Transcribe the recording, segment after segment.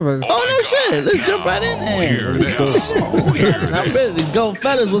Oh no shit! Let's jump right in there. I'm ready to go,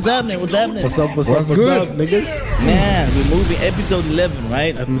 fellas. What's happening? What's happening? What's up, niggas? Man, we're moving episode 11,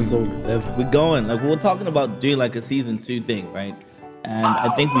 right? Episode 11. We're going. Like we're talking about doing like a season 2 thing, right? And I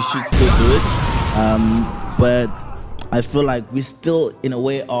think we should still do it. But I feel like we still, in a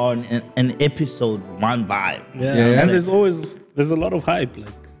way, are an episode 1 vibe. Yeah. And there's a lot of hype.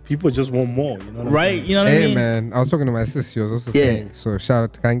 Like people just want more. You know what I'm saying? You know what I mean? Hey man, I was talking to my sister. She was also saying. So shout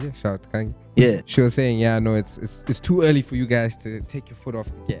out to Kange. Yeah. She was saying, yeah, no, it's too early for you guys to take your foot off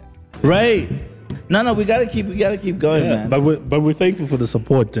the gas. Right. No, we gotta keep going, man. But we're thankful for the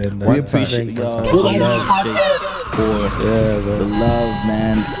support and we appreciate y'all. For the love,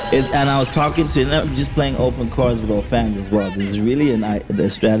 man. And I was talking to, just playing open cards with our fans as well. This is really a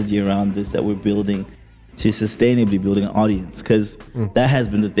strategy around this that we're building to sustainably building an audience, because that has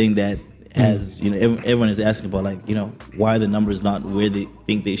been the thing that has, everyone is asking about, like, why are the numbers not where they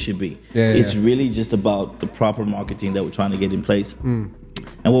think they should be? It's really just about the proper marketing that we're trying to get in place. And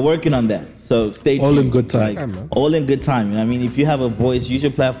we're working on that. So stay tuned. All in good time. All in good time. I mean, if you have a voice, use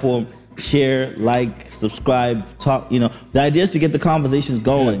your platform, share, like, subscribe, talk. The idea is to get the conversations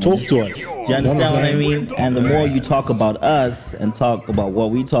going. Talk to us. Do you understand what I mean? And the more you talk about us and talk about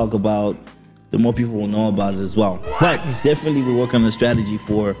what we talk about, the more people will know about it as well. But definitely we're working on a strategy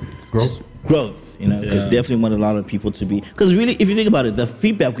for growth, because definitely want a lot of people to be. Because really, if you think about it, the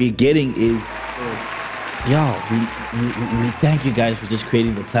feedback we're getting is, we thank you guys for just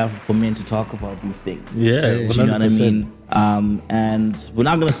creating the platform for men to talk about these things. Yeah, 100%. You know what I mean? And we're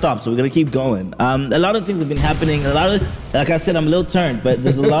not going to stop, so we're going to keep going. A lot of things have been happening. Like I said, I'm a little turned, but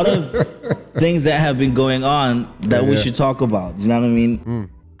there's a lot of things that have been going on that we should talk about. You know what I mean?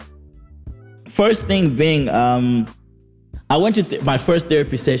 First thing being, I went to my first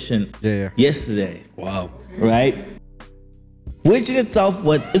therapy session yesterday. Wow. Right? Which in itself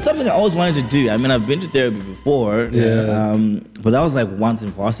it's something I always wanted to do. I mean, I've been to therapy before. Yeah. But that was like once in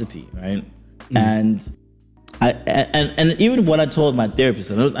varsity, right? And and even what I told my therapist,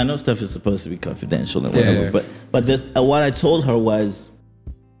 I know stuff is supposed to be confidential and whatever, but what I told her was,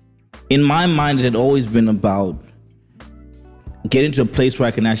 in my mind, it had always been about getting to a place where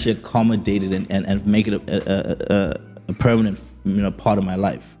I can actually accommodate it and make it a permanent part of my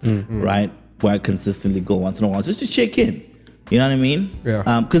life, right? Where I consistently go once in a while just to check in. You know what I mean?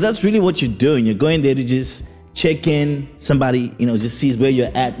 Yeah. Because that's really what you're doing. You're going there to just check in. Somebody, just sees where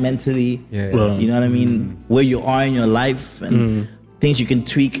you're at mentally. Yeah. You know what I mean? Where you are in your life and things you can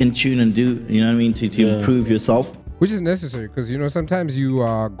tweak and tune and do. You know what I mean? To improve yourself. Which is necessary, because sometimes you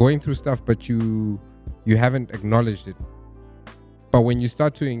are going through stuff, but you haven't acknowledged it. But when you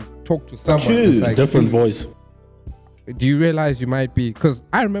start to talk to someone, it's like different voice. Do you realize you might be? Because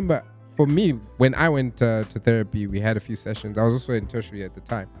I remember, for me, when I went to therapy, we had a few sessions. I was also in tertiary at the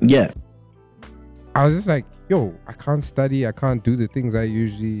time. Yeah. I was just like, yo, I can't study. I can't do the things I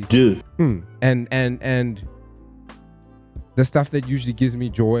usually do. And the stuff that usually gives me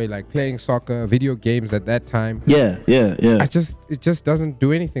joy, like playing soccer, video games at that time. Yeah. It just doesn't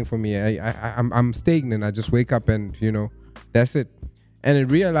do anything for me. I'm stagnant. I just wake up and that's it. And I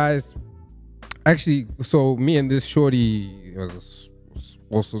realized, actually, so me and this shorty, it was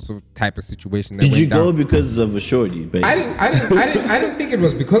all sorts of type of situation that Did went you go down. because of a shorty, basically? I don't think it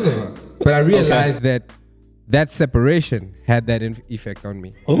was because of her, but I realized that separation had that effect on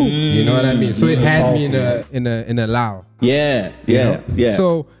me. Oh, you know what I mean? So it had powerful, me in a lull. Yeah.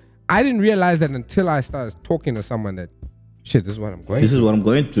 So I didn't realize that until I started talking to someone that, shit, this is what I'm going This is what I'm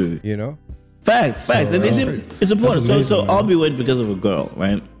going through. Facts. And it's important. Amazing, So Albie went because of a girl,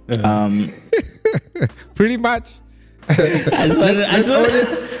 right? Pretty much. I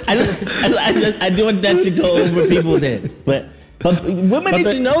do want that to go over people's heads, but women need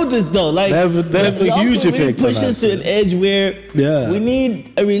to know this though. Like they have a huge effect. Push us to an edge where we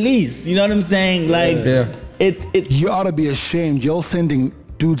need a release. You know what I'm saying? Like it's. You ought to be ashamed. You're sending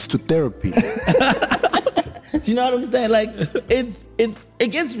dudes to therapy. You know what I'm saying? Like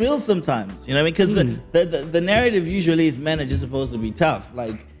it gets real sometimes. You know what I mean? Because the narrative usually is men are just supposed to be tough.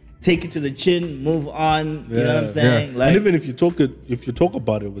 Like, take it to the chin, move on. You know what I'm saying? Like, and even if you talk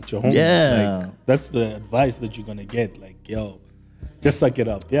about it with your homies, like, that's the advice that you're gonna get. Like, yo, just suck it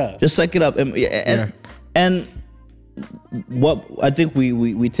up. Yeah, just suck it up. And what I think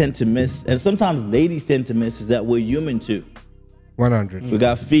we tend to miss, and sometimes ladies tend to miss, is that we're human too. 100. We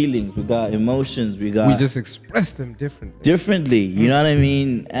got feelings, we got emotions, we just express them differently. You know what I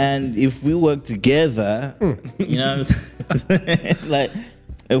mean? And if we work together, you know what I'm saying? Like,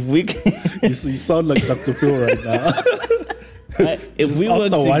 if we can you sound like Dr. Phil right now. Right? If we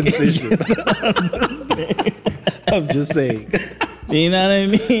work after one together, session. I'm just saying. You know what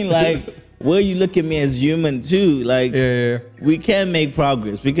I mean? Like, will you look at me as human too? Like, we can make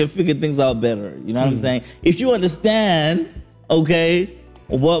progress. We can figure things out better. You know what I'm saying? If you understand, okay,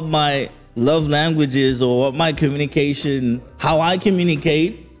 what my love language is or what my communication, how I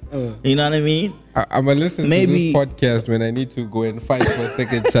communicate, you know what I mean? I'm gonna listen to this podcast when I need to go and fight for a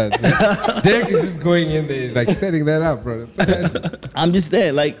second chance. Derek is just going in there. He's like setting that up, bro. I'm just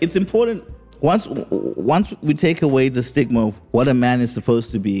saying, like, it's important. Once we take away the stigma of what a man is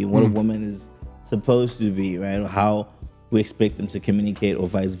supposed to be and what a woman is supposed to be, right? Or how we expect them to communicate or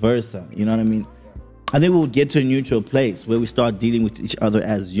vice versa. You know what I mean? I think we'll get to a neutral place where we start dealing with each other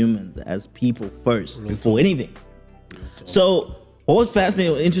as humans, as people first, before anything. So what was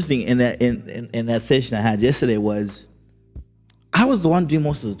fascinating or interesting in that session I had yesterday was I was the one doing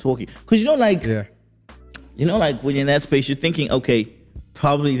most of the talking. Because like when you're in that space, you're thinking, okay,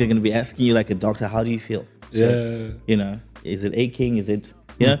 probably they're going to be asking you like a doctor, how do you feel? So, is it aching? Is it,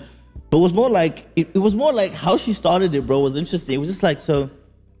 But it was more like, it was more like how she started it, bro, was interesting. It was just like, so,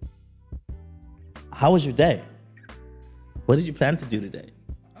 how was your day? What did you plan to do today?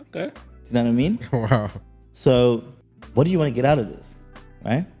 Okay. Do you know what I mean? Wow. So, what do you want to get out of this?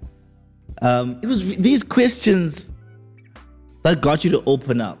 Right? It was these questions that got you to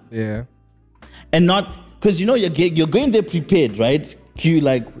open up. Yeah. And not, because you're going there prepared, right?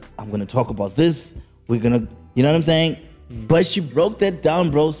 Like, I'm going to talk about this. We're going to, you know what I'm saying? But she broke that down,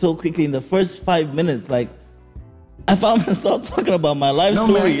 bro, so quickly in the first 5 minutes. Like, I found myself talking about my life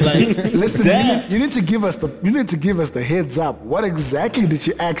story. Man. Like, listen, damn. you need to give us the heads up. What exactly did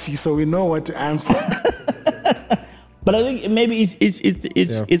she ask you so we know what to answer? But I think maybe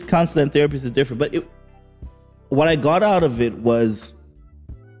it's counselor and therapist is different. But what I got out of it was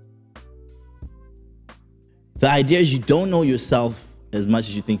the idea is you don't know yourself as much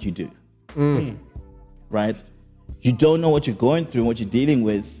as you think you do. Right? You don't know what you're going through and what you're dealing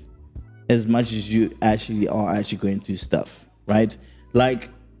with as much as you actually are going through stuff, right? Like,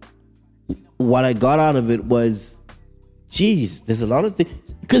 what I got out of it was, geez, there's a lot of things.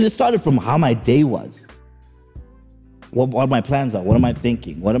 Because it started from how my day was. What my plans are. What am I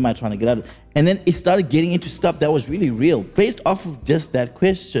thinking? What am I trying to get out of? And then it started getting into stuff that was really real, based off of just that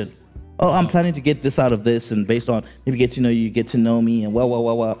question. Oh, I'm planning to get this out of this, and based on maybe get to know you, get to know me, and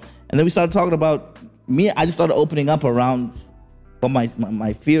well. And then we started talking about me. I just started opening up around what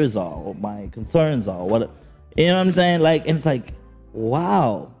my fears are, or my concerns are, what, you know what I'm saying? Like, and it's like,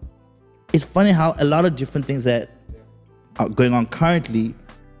 wow. It's funny how a lot of different things that are going on currently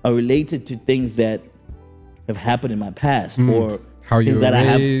are related to things that have happened in my past, or how you were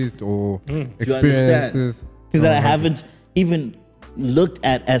raised, or experiences, things that I haven't even looked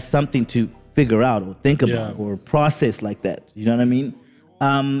at as something to figure out or think about or process like that. You know what I mean?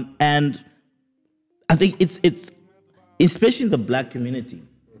 And I think it's especially in the Black community,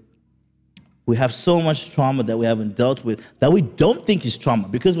 we have so much trauma that we haven't dealt with that we don't think is trauma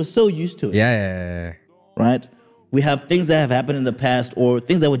because we're so used to it. Yeah. Right? We have things that have happened in the past or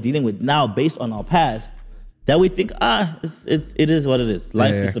things that we're dealing with now based on our past that we think, it is what it is.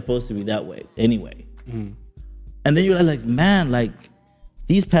 Life is supposed to be that way anyway. And then you're like, man, like,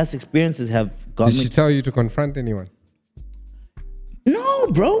 these past experiences have gotten me. Did she tell you to confront anyone? No,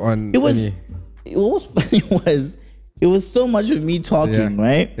 bro. What was funny was, it was so much of me talking,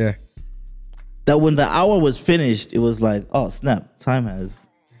 right? Yeah. That when the hour was finished, it was like, oh, snap, time has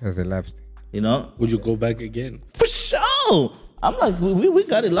elapsed. You know? Would you go back again? For sure. I'm like, we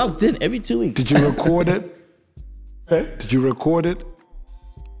got it locked in every 2 weeks. Did you record it? Did you record it?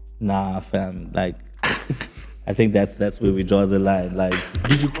 Nah, fam. Like, I think that's where we draw the line. Like,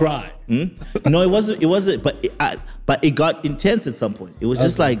 did you cry? No, it wasn't. But it got intense at some point. It was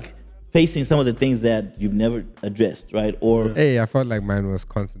just like facing some of the things that you've never addressed, right? Or hey, I felt like mine was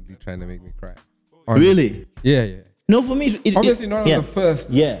constantly trying to make me cry. Honestly. Really? Yeah. No, for me, obviously not on the first.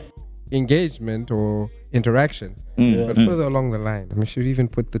 Yeah. Engagement or interaction, but further along the line, I mean, should even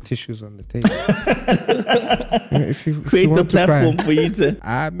put the tissues on the table. if you create the platform for you to.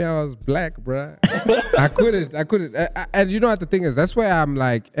 I was black, bruh. I couldn't. And you know what the thing is? That's why I'm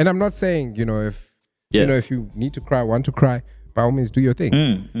like, and I'm not saying, if you need to cry, want to cry, by all means, do your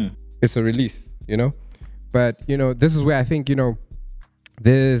thing. It's a release, But this is where I think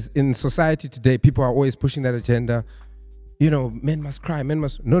there's in society today, people are always pushing that agenda. Men must cry. Men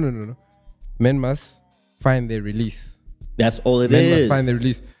must... No. Men must find their release. That's all it is. Men must find their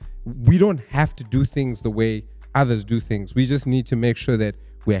release. We don't have to do things the way others do things. We just need to make sure that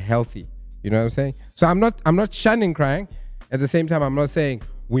we're healthy. You know what I'm saying? So I'm not shunning crying. At the same time, I'm not saying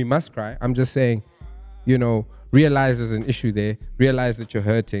we must cry. I'm just saying, realize there's an issue there. Realize that you're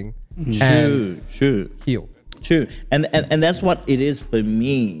hurting. And sure. Heal. True. And that's what it is for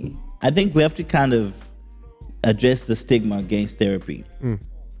me. I think we have to kind of address the stigma against therapy.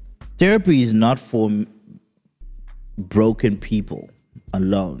 Therapy is not for broken people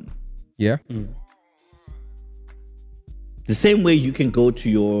alone. Yeah. The same way you can go to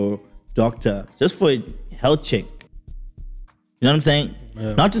your doctor just for a health check. You know what I'm saying?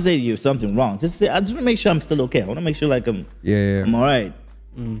 Yeah. Not to say you have something wrong. Just say, I just want to make sure I'm still okay. I want to make sure like I'm all right.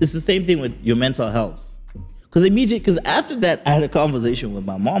 It's the same thing with your mental health. Because after that, I had a conversation with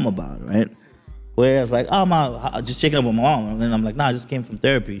my mom about it, right? Where I was like, oh, Ma, just checking up with my mom. And then I'm like, nah, I just came from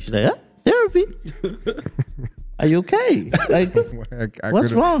therapy. She's like, huh? Therapy? Are you okay? Like,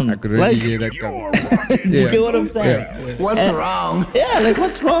 what's wrong? I could really hear that coming. You get what I'm saying? Yeah. What's wrong? Yeah, like,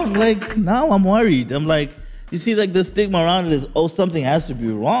 what's wrong? Like, now I'm worried. I'm like, you see, like, the stigma around it is, oh, something has to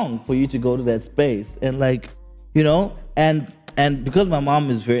be wrong for you to go to that space. And, like, you know, and because my mom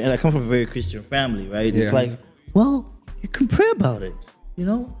is and I come from a very Christian family, right? It's like, well, you can pray about it, you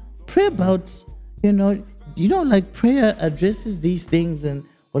know? Pray about, like, prayer addresses these things and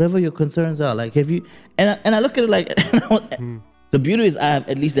whatever your concerns are. Like, have you, and I look at it like, the beauty is I have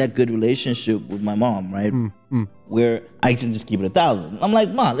at least that good relationship with my mom, right? Where I can just keep it 1,000. I'm like,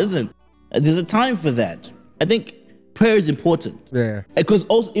 Mom, listen, there's a time for that. I think prayer is important. Yeah. Because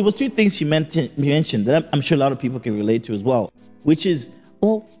also, it was two things she mentioned that I'm sure a lot of people can relate to as well, which is,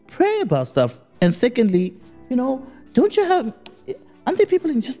 pray about stuff. And secondly, don't you have, aren't there people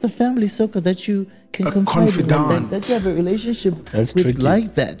in just the family circle that you can confide in, that you have a relationship with tricky.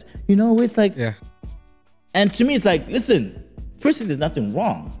 Like that? Where it's like, and to me, it's like, listen, firstly, there's nothing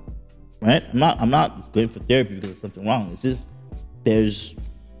wrong, right? I'm not going for therapy because there's something wrong. It's just,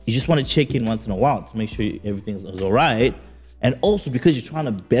 you just want to check in once in a while to make sure everything is all right. And also because you're trying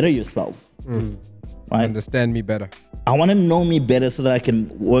to better yourself. Right? Understand me better. I want to know me better so that I can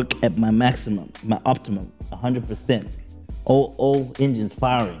work at my maximum, my optimum, 100%. All engines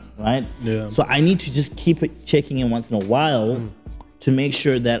firing, right? Yeah. So I need to just keep it checking in once in a while to make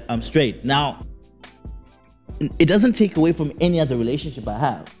sure that I'm straight. Now, it doesn't take away from any other relationship I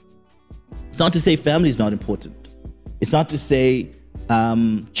have. It's not to say family is not important. It's not to say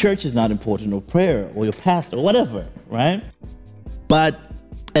church is not important, or prayer, or your pastor, or whatever, right? But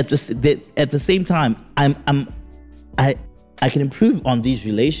at the same time, I can improve on these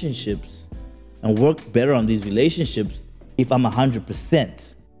relationships and work better on these relationships if I'm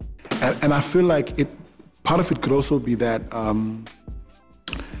 100%. And I feel like part of it could also be that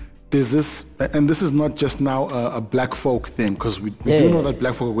there's this, and this is not just now a black folk thing, because we do know that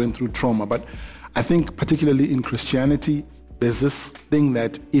black folk are going through trauma, but I think particularly in Christianity, there's this thing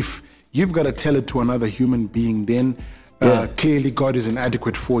that if you've got to tell it to another human being, then clearly God is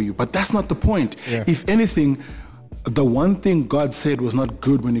inadequate for you. But that's not the point. Yeah. If anything, the one thing God said was not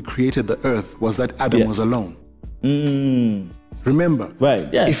good when he created the earth was that Adam was alone. Remember,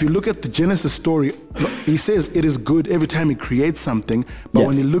 right? Yeah. If you look at the Genesis story, he says it is good every time he creates something, but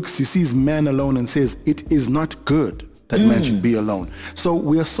when he looks, he sees man alone and says it is not good that man should be alone. So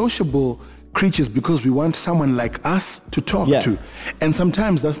we are sociable creatures because we want someone like us to talk to. And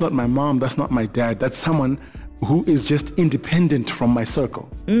sometimes that's not my mom, that's not my dad, that's someone who is just independent from my circle.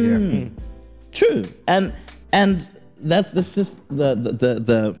 True. And that's just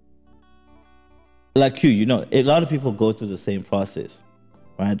the like a lot of people go through the same process,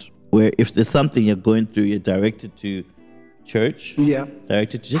 right? Where if there's something you're going through, you're directed to church,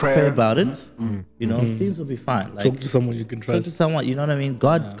 directed to just pray about it. Things will be fine. Like, talk to someone you can trust. Talk to someone, you know what I mean?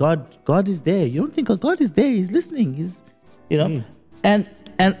 God is there. You don't think God is there? He's listening. He's, and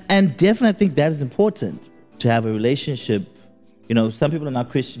definitely I think that is important to have a relationship. Some people are not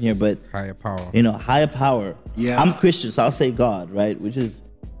Christian here, but higher power. Higher power. Yeah. I'm Christian, so I'll say God, right? Which is,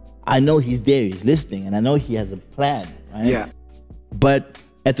 I know he's there, he's listening, and I know he has a plan, right? Yeah. But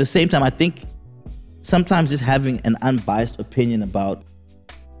at the same time, I think sometimes just having an unbiased opinion about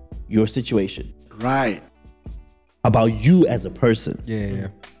your situation. Right. About you as a person. Yeah.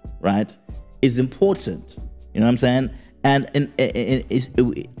 Right? Is important. You know what I'm saying? And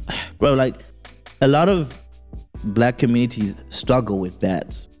bro, like, a lot of black communities struggle with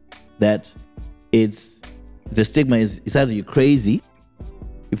that. That the stigma is, it's either you're crazy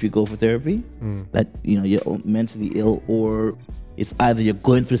if you go for therapy, that you're mentally ill, or it's either you're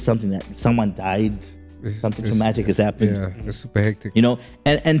going through something that someone died, something traumatic has happened. Yeah, it's super hectic.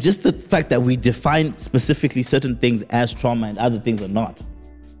 And just the fact that we define specifically certain things as trauma and other things are not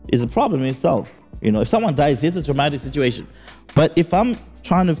is a problem in itself. If someone dies, it's a traumatic situation. But if I'm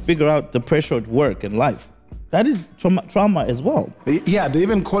trying to figure out the pressure at work and life, that is trauma as well. Yeah, they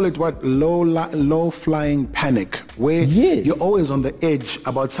even call it low flying panic, where you're always on the edge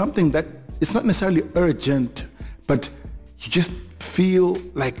about something that it's not necessarily urgent, but you just feel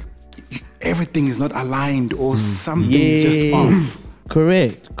like everything is not aligned or something is just off.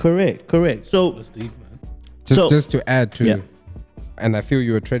 Correct. So That's deep, man. Just to add to, Yeah. and I feel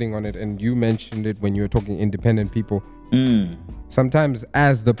you were treading on it, and you mentioned it when you were talking independent people. Sometimes,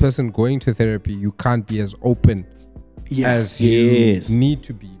 as the person going to therapy, you can't be as open as you need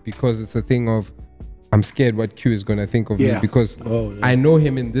to be, because it's a thing of, I'm scared what Q is going to think of me, because I know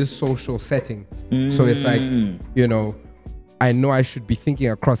him in this social setting. So it's like, you know, I know I should be thinking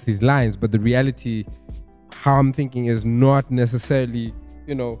across these lines, but the reality, how I'm thinking is not necessarily,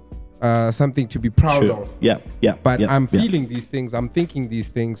 you know, something to be proud of. But I'm feeling these things, I'm thinking these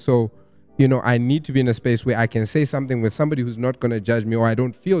things. So, you know, I need to be in a space where I can say something with somebody who's not going to judge me, or I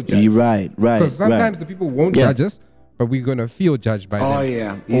don't feel judged. Right. Because sometimes the people won't judge us, but we're going to feel judged by them. Oh, Or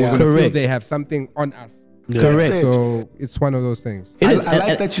yeah. we're going to feel they have something on us. Correct. So it's one of those things. I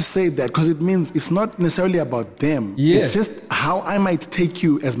like that you say that, because it means it's not necessarily about them. Yeah. It's just how I might take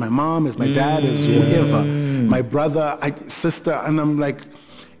you as my mom, as my dad, as whoever, my brother, sister, and I'm like,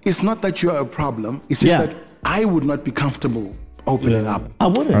 it's not that you're a problem. It's just that I would not be comfortable opening up. I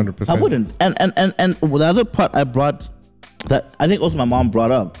wouldn't. 100%. I wouldn't. And the other part I brought, that I think also my mom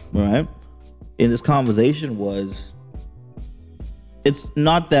brought up, right, in this conversation was, it's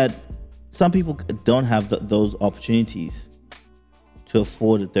not that some people don't have those opportunities to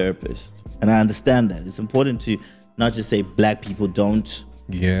afford a therapist. And I understand that. It's important to not just say black people don't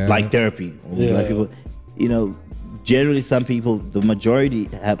like therapy. Or black people, you know, generally some people, the majority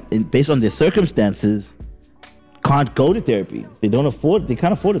have, based on their circumstances, can't go to therapy. They can't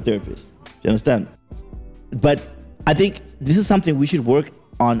afford a therapist. Do you understand? But I think this is something we should work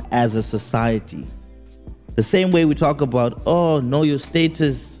on as a society. The same way we talk about, know your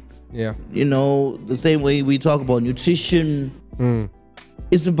status. Yeah. You know, the same way we talk about nutrition.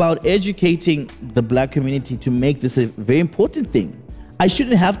 It's about educating the black community to make this a very important thing. I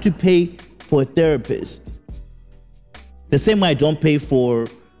shouldn't have to pay for a therapist. The same way I don't pay for,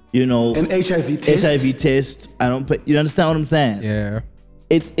 you know, An HIV test. I don't pay. You understand what I'm saying? Yeah.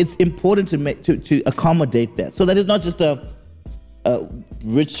 It's important to accommodate that, so that it's not just a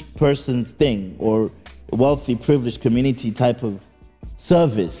rich person's thing or a wealthy, privileged community type of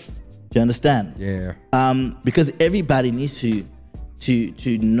service. Do you understand? Yeah. Because everybody needs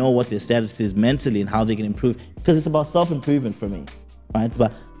to know what their status is mentally and how they can improve. Because it's about self-improvement for me, right? It's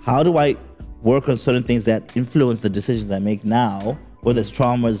about how do I work on certain things that influence the decisions I make now, whether it's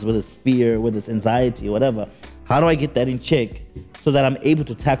traumas, whether it's fear, whether it's anxiety, whatever. How do I get that in check so that I'm able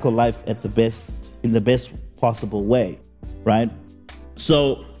to tackle life in the best possible way, right?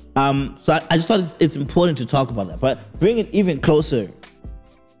 So I just thought it's important to talk about that, but bring it even closer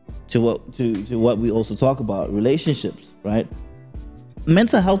to what we also talk about, relationships, right?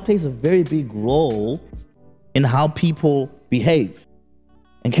 Mental health plays a very big role in how people behave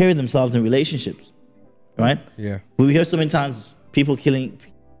and carry themselves in relationships, right? Yeah. We hear so many times people killing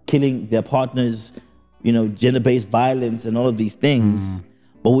their partners, you know, gender-based violence and all of these things.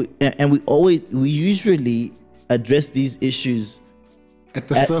 But we usually address these issues At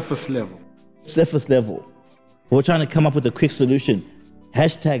the surface level. We're trying to come up with a quick solution.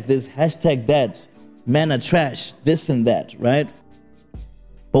 Hashtag this, hashtag that. Men are trash, this and that, right?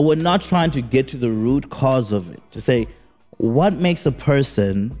 But we're not trying to get to the root cause of it. To say, what makes a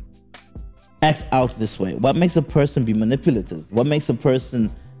person act out this way? What makes a person be manipulative? What makes a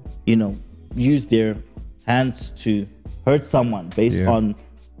person, you know, use their hands to hurt someone based on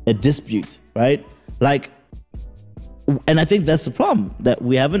a dispute, right? Like, and I think that's the problem, that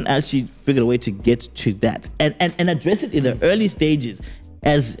we haven't actually figured a way to get to that and address it in the early stages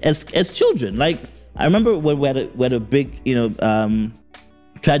as children. Like, I remember when we had a big, you know,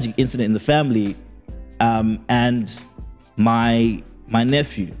 tragic incident in the family, and my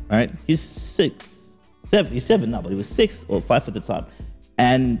nephew, right? He's 7 now, but he was 6 or 5 at the time,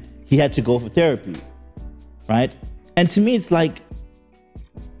 and he had to go for therapy, right? And to me, it's like,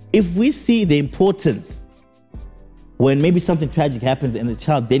 if we see the importance when maybe something tragic happens and the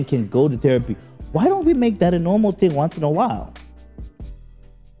child then can go to therapy, why don't we make that a normal thing once in a while?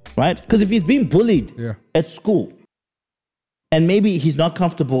 Right? Because if he's being bullied at school and maybe he's not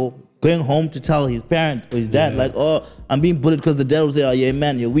comfortable going home to tell his parent or his dad, like, oh, I'm being bullied because the dad will say, oh, yeah,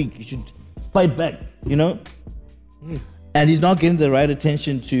 man, you're weak. You should fight back, you know? And he's not getting the right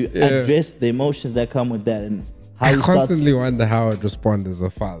attention to address the emotions that come with that. And how I constantly wonder how I'd respond as a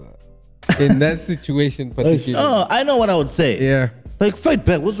father in that situation particularly. Oh, I know what I would say. Yeah. Like, fight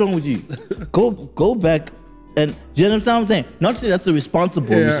back. What's wrong with you? Go back. And do you understand what I'm saying? Not to say that's the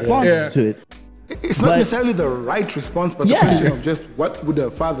responsible response to it. It's not necessarily the right response, but the question of just what would a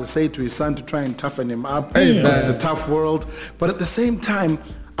father say to his son to try and toughen him up. It's a tough world. But at the same time,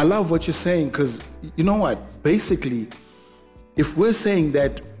 I love what you're saying, because you know what? Basically, if we're saying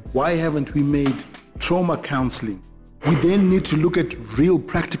that, why haven't we made trauma counseling? We then need to look at real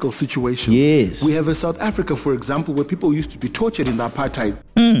practical situations. Yes. We have a South Africa, for example, where people used to be tortured in the apartheid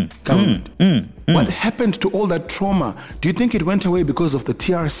government. What happened to all that trauma? Do you think it went away because of the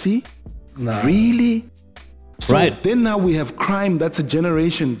TRC? No. Really? So Right. then now we have crime that's a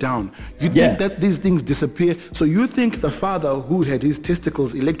generation down. You think that these things disappear? So you think the father who had his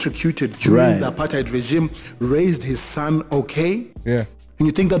testicles electrocuted during the apartheid regime raised his son okay? Yeah. And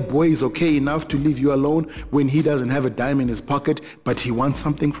you think that boy is okay enough to leave you alone when he doesn't have a dime in his pocket, but he wants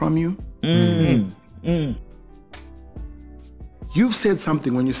something from you? You've said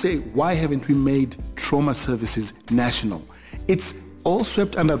something when you say, why haven't we made trauma services national? It's all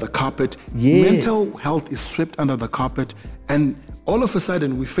swept under the carpet. Mental health is swept under the carpet. And all of a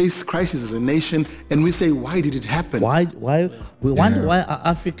sudden we face crisis as a nation and we say, why did it happen? Why we wonder why are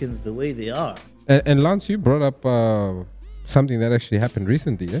Africans the way they are? And Lance, you brought up something that actually happened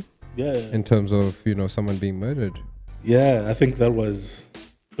recently, yeah? Yeah. In terms of, someone being murdered. Yeah, I think it was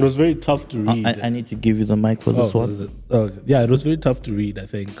very tough to read. I need to give you the mic for this one. Was it? Yeah, it was very tough to read, I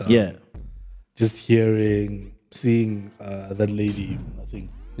think. Just seeing that lady, I think,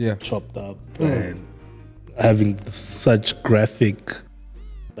 chopped up and having such graphic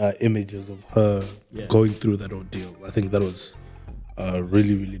images of her going through that ordeal. I think that was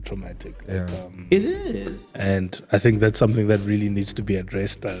really, really traumatic. It is. And I think that's something that really needs to be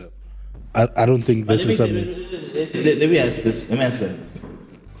addressed. I don't think this is something... Let me ask this. This.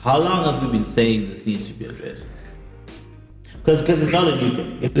 How long have we been saying this needs to be addressed? Because it's not a new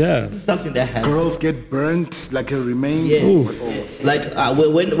thing. This is something that has... Girls get burnt like a remains. Yes. Like,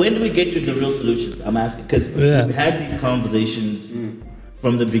 when do we get to the real solutions? I'm asking. Because we've had these conversations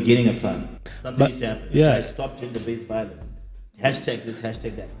from the beginning of time. Something needs to happen. Like, stop gender-based violence. Hashtag this,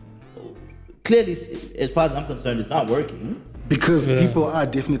 hashtag that. Clearly, as far as I'm concerned, it's not working. Because people are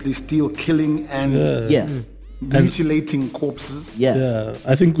definitely still killing and mutilating corpses.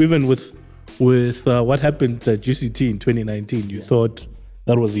 I think even with what happened at UCT in 2019, you thought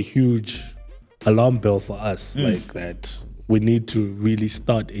that was a huge alarm bell for us, like that we need to really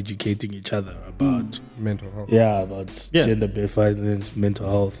start educating each other about mental health. About gender-based violence, mental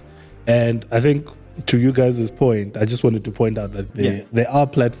health. And I think to you guys' point, I just wanted to point out that there are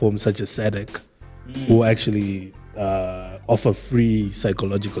platforms such as SADC who actually offer free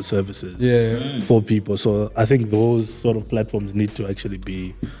psychological services for people. So I think those sort of platforms need to actually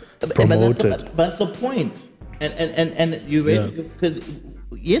be promoted. But that's the point. And you raise it because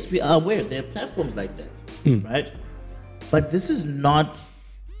yes, we are aware there are platforms like that, right? But this is not.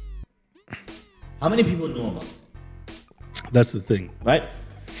 How many people know about it? That's the thing, right?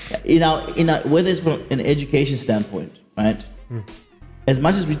 Whether it's from an education standpoint, right? As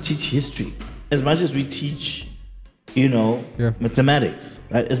much as we teach history, as much as we teach, mathematics,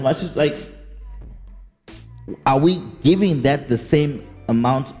 right? As much as are we giving that the same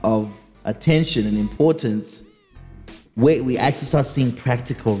amount of attention and importance where we actually start seeing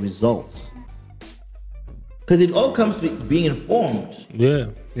practical results? Because it all comes to being informed,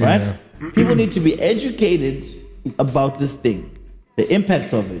 right? People need to be educated about this thing, the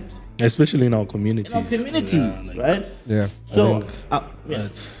impact of it, especially in our communities. Right? Yeah. So, I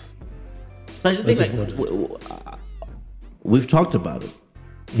just think we've talked about it,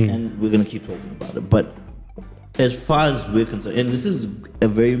 and we're gonna keep talking about it. But as far as we're concerned, and this is a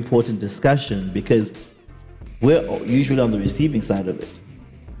very important discussion because we're usually on the receiving side of it,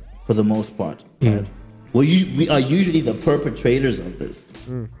 for the most part. Right? We are usually the perpetrators of this,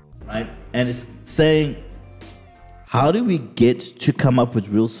 right? And it's saying, how do we get to come up with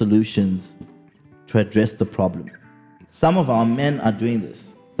real solutions to address the problem? Some of our men are doing this.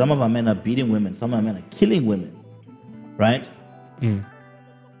 Some of our men are beating women. Some of our men are killing women, right?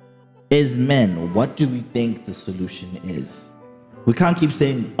 As men, what do we think the solution is? We can't keep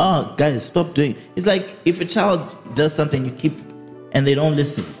saying, oh, guys, stop doing it. It's like if a child does something, you keep, and they don't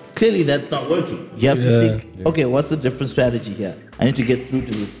listen. Clearly, that's not working. You have to think, okay, what's the different strategy here? I need to get through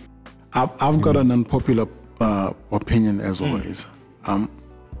to this. I've got an unpopular opinion as always.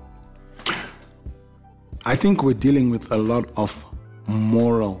 I think we're dealing with a lot of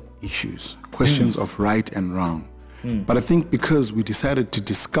moral issues, questions of right and wrong. But I think because we decided to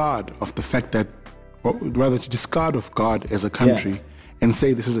discard of the fact that, or rather to discard of God as a country and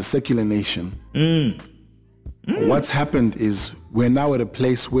say this is a secular nation, what's happened is we're now at a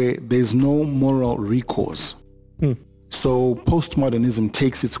place where there's no moral recourse. So postmodernism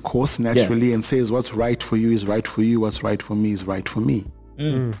takes its course naturally and says what's right for you is right for you, what's right for me is right for me.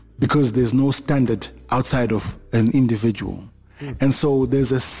 Because there's no standard outside of an individual. And so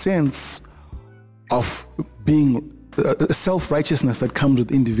there's a sense of being self-righteousness that comes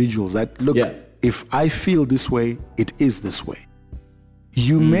with individuals that, look, if I feel this way, it is this way.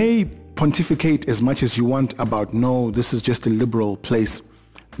 You may pontificate as much as you want about, no, this is just a liberal place.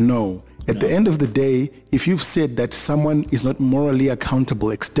 No. At the end of the day, if you've said that someone is not morally accountable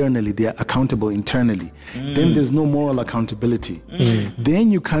externally, they are accountable internally, then there's no moral accountability.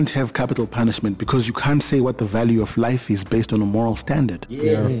 Then you can't have capital punishment because you can't say what the value of life is based on a moral standard.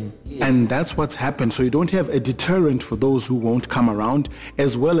 And that's what's happened. So you don't have a deterrent for those who won't come around,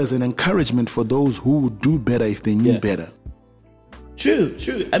 as well as an encouragement for those who would do better if they knew better. True.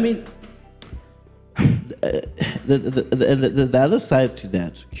 I mean, the other side to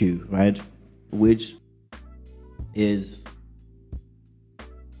that, Q, right, which is,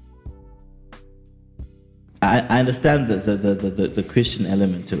 I understand the Christian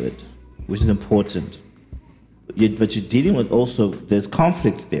element to it, which is important, but you're dealing with also, there's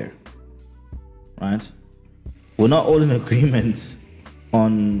conflict there, right? We're not all in agreement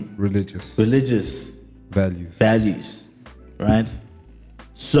on religious values, right?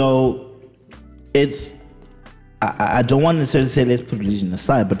 So it's, I don't want to necessarily say let's put religion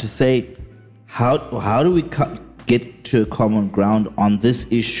aside, but to say how do we get to a common ground on this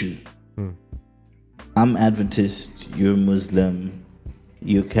issue? I'm Adventist, you're Muslim,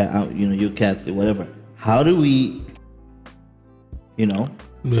 you're Catholic, whatever. How do we,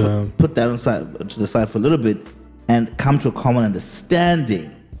 put that to the side for a little bit and come to a common understanding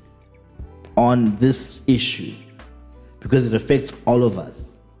on this issue, because it affects all of us.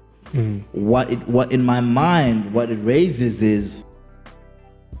 What in my mind, what it raises is,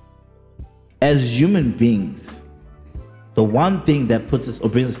 as human beings, the one thing that puts us or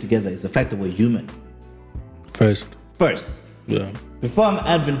brings us together is the fact that we're human. First. Yeah. Before I'm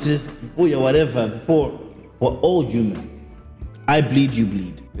Adventist, before you're whatever, before we're all human. I bleed, you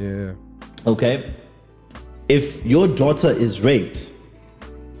bleed. Yeah. Okay? If your daughter is raped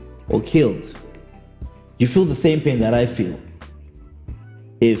or killed, you feel the same pain that I feel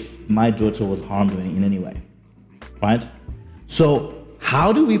if my daughter was harmed in any way, right? So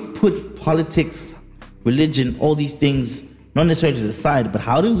how do we put politics, religion, all these things, not necessarily to the side, but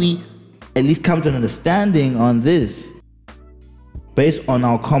how do we at least come to an understanding on this based on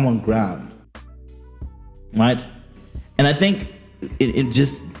our common ground, right? And I think it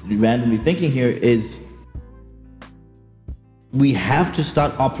just randomly thinking here is we have to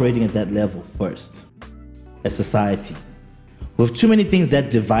start operating at that level first as society. We have too many things that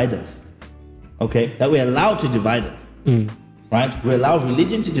divide us, okay? That we're allowed to divide us, right? We allow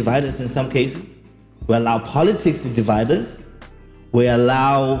religion to divide us in some cases. We allow politics to divide us. We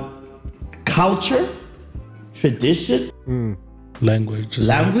allow culture, tradition, language,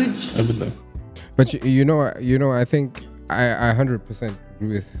 everything. But I think I 100%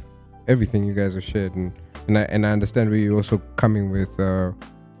 agree with everything you guys have shared, and I understand where you're also coming with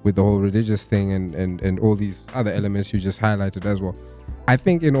the whole religious thing and all these other elements you just highlighted as well. I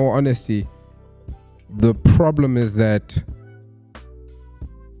think, in all honesty, the problem is that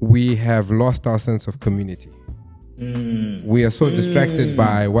we have lost our sense of community. We are so distracted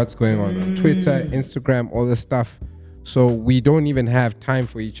by what's going on Twitter, Instagram, all this stuff. So we don't even have time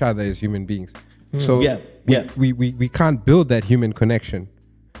for each other as human beings. So we can't build that human connection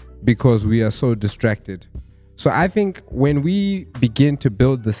because we are so distracted. So I think when we begin to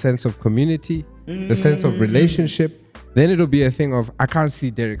build the sense of community, the sense of relationship, then it'll be a thing of, I can't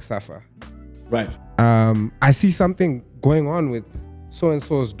see Derek suffer. Right. I see something going on with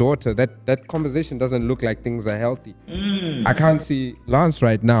so-and-so's daughter. That conversation doesn't look like things are healthy. I can't see Lance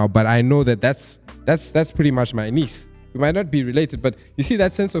right now, but I know that's pretty much my niece. We might not be related, but you see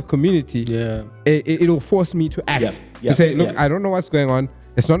that sense of community, it'll force me to act. To say, look, I don't know what's going on.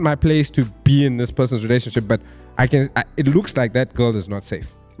 It's not my place to be in this person's relationship, but it looks like that girl is not safe.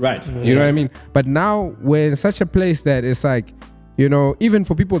 Right. You know what I mean? But now we're in such a place that it's like, even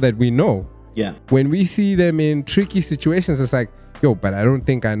for people that we know, when we see them in tricky situations, it's like, yo, but I don't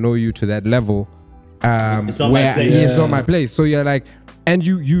think I know you to that level where it's not my place. So you're like, and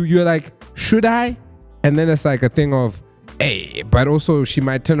you're like, should I? And then it's like a thing of, hey, but also she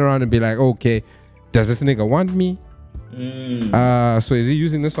might turn around and be like, okay, does this nigga want me? So is he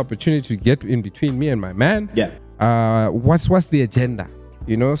using this opportunity to get in between me and my man? What's the agenda?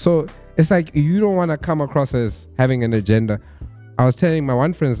 So it's like, you don't want to come across as having an agenda. I was telling my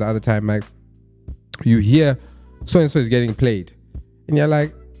one friend the other time, like, you hear so-and-so is getting played. And you're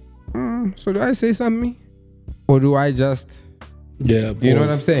like, so do I say something? Or do I just, Yeah, you know what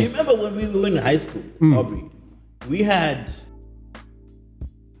I'm pause. Do you saying? remember when we were in high school, Aubrey? We had,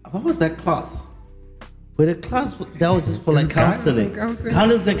 what was that class? Where the class that was just for like counseling.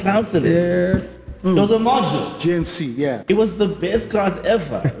 Guidance and counseling. Yeah. There was a module. GNC, yeah. It was the best class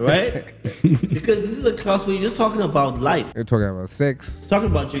ever, right? Because this is a class where you're just talking about life, You're talking about sex. talking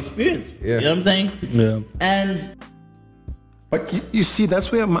about your experience. Yeah. You know what I'm saying? Yeah. And But you see,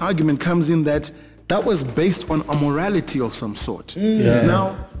 that's where my argument comes in, that was based on a morality of some sort. Yeah.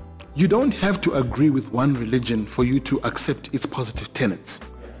 Now, you don't have to agree with one religion for you to accept its positive tenets.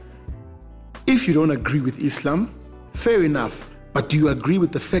 If you don't agree with Islam, fair enough. But do you agree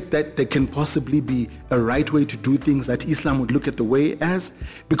with the fact that there can possibly be a right way to do things that Islam would look at the way as?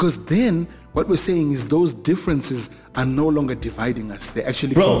 Because then what we're saying is those differences are no longer dividing us. They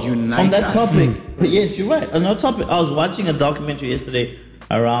actually bro, can unite on that us. topic, yes, you're right. On that topic, I was watching a documentary yesterday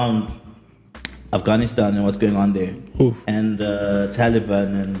around Afghanistan and what's going on there, Oof. and the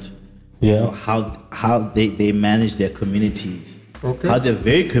Taliban, and you know, how they manage their communities, Okay. how they're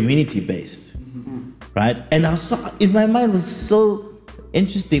very community based, right? And I saw in my mind was so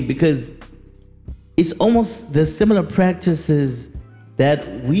interesting because it's almost the similar practices that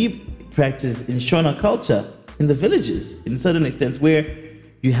we practice in Shona culture in the villages, in certain extents, where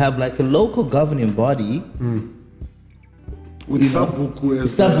you have like a local governing body. With Sabuku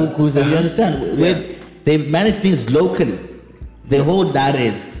as the- Sabukus, you understand? Where they manage things locally. They hold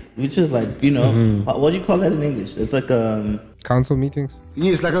dares, which is like, you know, what do you call that in English? It's like Council meetings.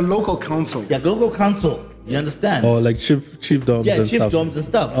 Yes, like a local council. yeah, local council. You understand? Or like chiefdoms yeah, and stuff. chiefdoms and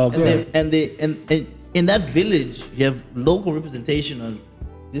stuff. Okay. And in that village, you have local representation of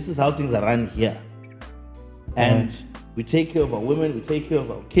this is how things are run here. And we take care of our women, we take care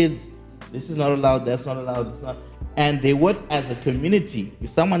of our kids. This is not allowed, that's not allowed, this is not. And they work as a community.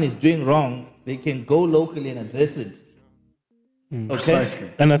 If someone is doing wrong, they can go locally and address it. Okay? Precisely.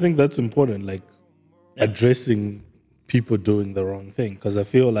 And I think that's important, like addressing people doing the wrong thing. Because I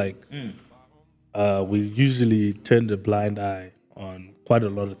feel like we usually turn a blind eye on quite a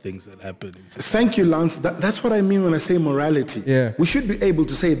lot of things that happen. In society. Thank you, Lance. That's what I mean when I say morality. Yeah. We should be able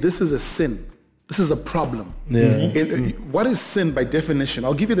to say this is a sin. This is a problem. Yeah. What is sin by definition?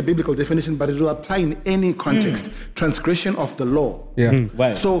 I'll give you the biblical definition, but it will apply in any context. Transgression of the law. Yeah.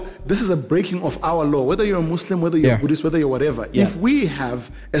 Right. So this is a breaking of our law, whether you're a Muslim, whether you're Yeah. Buddhist, whether you're whatever. Yeah. If we have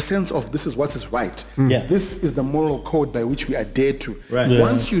a sense of this is what is right, Yeah. this is the moral code by which we adhere to. Right. Yeah.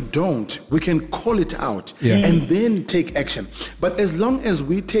 Once you don't, we can call it out Yeah. and then take action. But as long as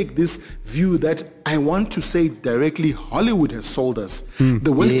we take this view that I want to say directly, Hollywood has sold us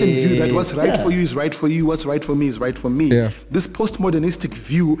the Western view that what's right for you is right for you, what's right for me is right for me. Yeah. This postmodernistic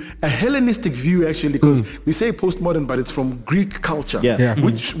view, a Hellenistic view actually, because we say postmodern, but it's from Greek culture, Yeah. Yeah.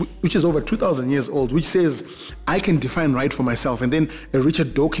 which is over 2,000 years old, which says I can define right for myself. And then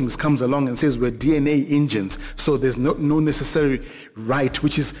Richard Dawkins comes along and says we're DNA engines, so there's no necessary right,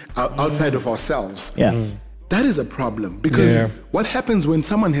 which is outside of ourselves. Yeah. That is a problem because Yeah. what happens when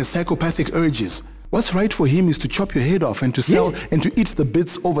someone has psychopathic urges? What's right for him is to chop your head off and to sell and to eat the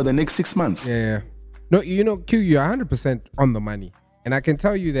bits over the next 6 months. Yeah. No, you know, Q, you're 100% on the money. And I can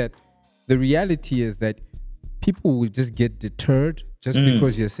tell you that the reality is that people will just get deterred just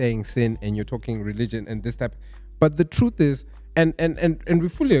because you're saying sin and you're talking religion and this type. But the truth is, and we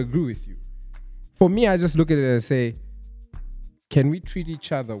fully agree with you. For me, I just look at it and say, can we treat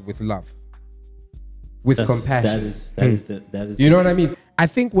each other with love? With compassion? That is You know what I mean? I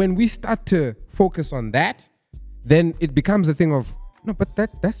think when we start to focus on that, then it becomes a thing of, no, but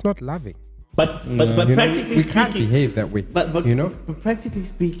that's not loving. But You know, practically we can't speaking, behave that way. but you know, but practically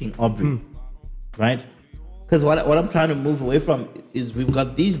speaking, Aubrey, right? Because what I'm trying to move away from is we've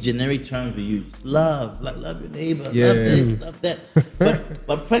got these generic terms we use: love your neighbor, Yeah. love this, love that.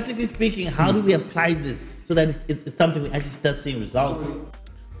 But practically speaking, how do we apply this so that it's something we actually start seeing results?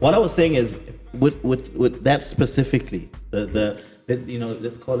 What I was saying is with that specifically, the you know,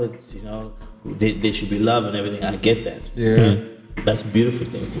 let's call it, you know, they should be love and everything. I get that. Yeah. That's a beautiful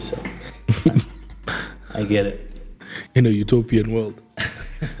thing to say. I get it. In a utopian world.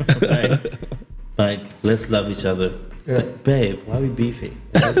 Right? Like, let's love each other. Yeah. But, babe, why are we beefing?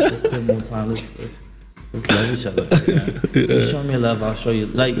 Let's spend more time. Let's love each other. You know? You show me love, I'll show you.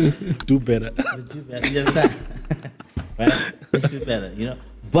 Like, Do better. let's do better. You understand? Right? Let's do better, you know?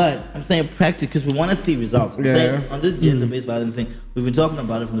 But I'm saying practice because we want to see results. I'm saying on this gender-based violence thing, we've been talking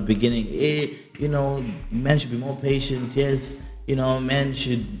about it from the beginning. You know, men should be more patient. Yes, you know, men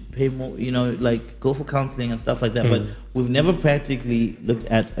should pay more, you know, like go for counseling and stuff like that. But we've never practically looked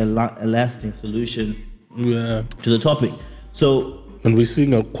at a lasting solution Yeah. to the topic. So And we're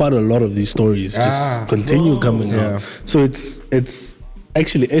seeing quite a lot of these stories just continue coming out. So it's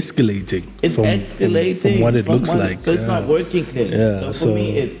actually escalating. It's escalating from what it looks like. So it's not working clearly. Yeah, so for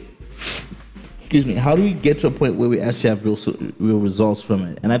me, it's, excuse me, how do we get to a point where we actually have real results from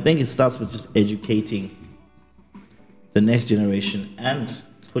it? And I think it starts with just educating the next generation and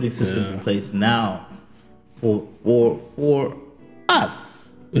putting systems in place now for us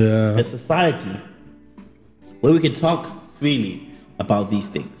as society, where we can talk freely about these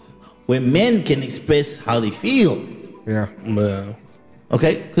things, where men can express how they feel. Yeah.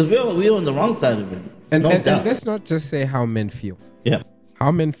 Okay, because we're on the wrong side of it. And, No and doubt. let's not just say how men feel. Yeah.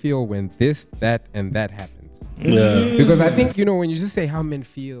 How men feel when this, that, and that happens. Yeah. Because I think, when you just say how men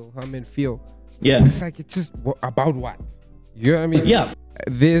feel, Yeah. it's like, it's just about what? You know what I mean? Yeah.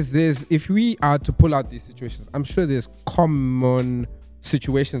 There's if we are to pull out these situations, I'm sure there's common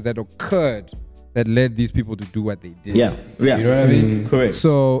situations that occurred that led these people to do what they did. Yeah. Yeah. You know what I mean? Correct.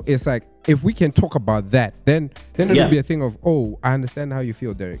 So it's like, if we can talk about that, then it'll Yeah. be a thing of, oh, I understand how you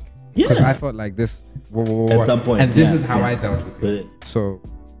feel, Derek. Yeah. Because I felt like this At some point, and this yeah, is how yeah. I dealt with With it. it. So,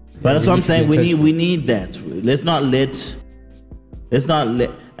 But that's what I'm need to be saying. intentional. We need that. Let's not let.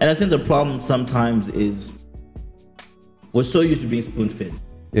 And I think the problem sometimes is we're so used to being spoon fed.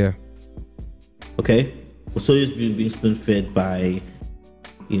 Yeah. Okay, we're so used to being spoon fed by,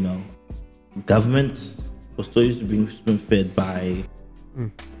 government. We're so used to being spoon fed by,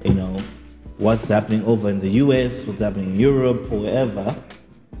 what's happening over in the US, what's happening in Europe, or wherever,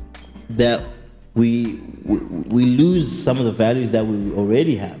 that we lose some of the values that we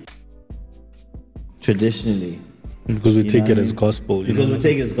already have traditionally. Because we You take know it what I as mean? gospel. Because we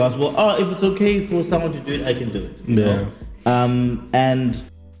take it as gospel. Oh, if it's okay for someone to do it, I can do it. you Yeah. know? And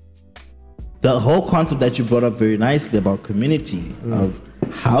the whole concept that you brought up very nicely about community, of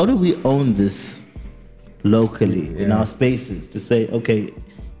how do we own this locally in our spaces, to say, okay,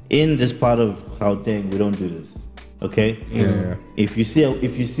 in this part of Gauteng, we don't do this. Okay? Yeah. If you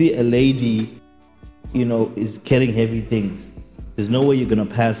see a lady, is carrying heavy things, there's no way you're gonna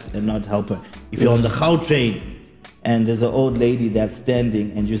pass and not help her. If you're on the Gautrain and there's an old lady that's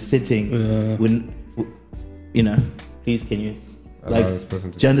standing and you're sitting, please can you, like, this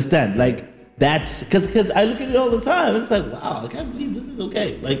person to do you understand? Like, that's because I look at it all the time. It's like, wow, I can't believe this is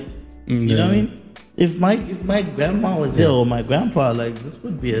okay. Like, you know what I mean? If my grandma was here or my grandpa, like, this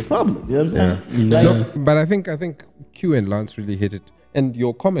would be a problem. You know what I'm saying? Like, No, but I think Q and Lance really hit it. And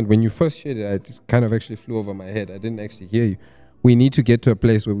your comment when you first shared it, it just kind of actually flew over my head. I didn't actually hear you. We need to get to a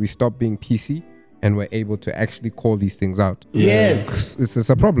place where we stop being PC and we're able to actually call these things out. yes. It's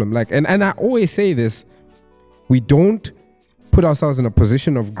a problem. Like, and I always say this: we don't put ourselves in a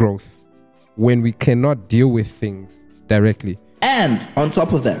position of growth when we cannot deal with things directly. And on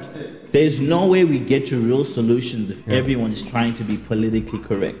top of that, there's no way we get to real solutions if everyone is trying to be politically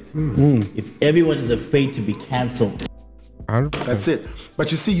correct. If everyone is afraid to be cancelled. 100%. That's it.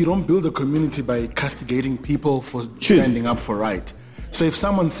 But you see, you don't build a community by castigating people for standing up for right. So if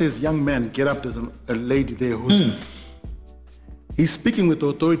someone says, young man, get up, there's a lady there who's he's speaking with the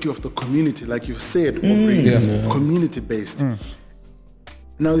authority of the community, like you said already, it's community-based.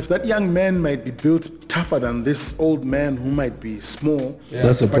 Now, if that young man might be built tougher than this old man who might be small,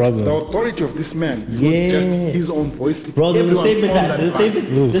 That's a but problem. the authority of this man is not just his own voice. It's Bro, there's a everyone statement on that, that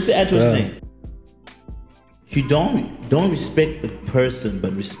bus. just to add to what you're saying. You don't respect the person,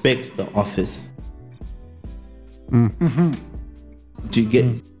 but respect the office. Do you get?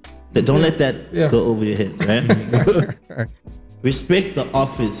 Don't let that go over your head, right? Respect the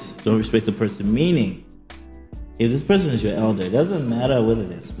office. Don't respect the person. Meaning, if this person is your elder, it doesn't matter whether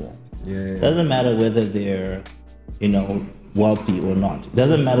they're small. It doesn't matter whether they're, wealthy or not. It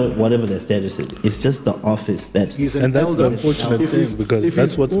doesn't matter whatever their status is. It's just the office that He's an And that's the elder. unfortunate If he's- thing, because if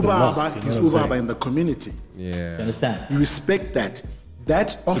that's he's what's been Uber lost, Abba, you know he's what I'm Uber saying? Abba in the community. you understand. You respect that.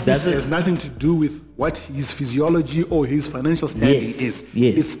 That office doesn't- has nothing to do with what his physiology or his financial standing Yes, is.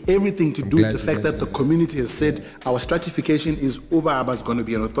 yes. It's everything to do glad with the you fact that the community has said our stratification is Uber Abba is going to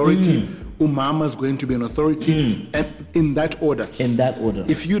be an authority, Umama is going to be an authority, and in that order. In that order.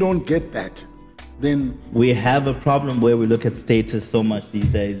 If you don't get that, then We have a problem where we look at status so much these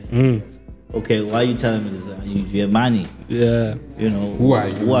days. Okay, why are you telling me this? You have money. Yeah. Who are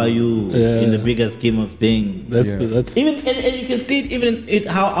you? Who are you in the bigger scheme of things? That's Even and you can see it even in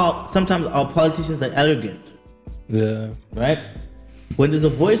how sometimes our politicians are arrogant, yeah. right? When there's a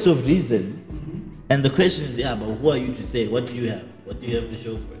voice of reason, and the question is, but who are you to say? What do you have? What do you have to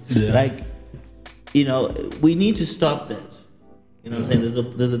show for it? Yeah. Like, we need to stop that. You know what I'm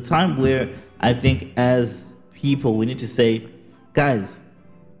saying? There's a time where I think as people we need to say, guys,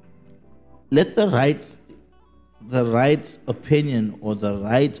 let the right the right opinion or the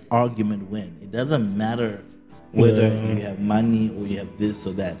right argument win. It doesn't matter whether you have money or you have this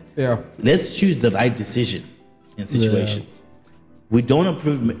or that. Yeah. Let's choose the right decision in situations. We don't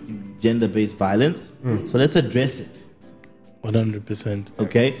approve gender-based violence, so let's address it. 100%.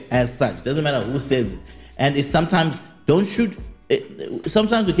 Okay, as such, doesn't matter who says it, and it's sometimes don't shoot.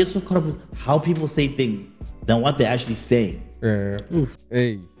 Sometimes we get so caught up with how people say things than what they're actually saying, Yeah.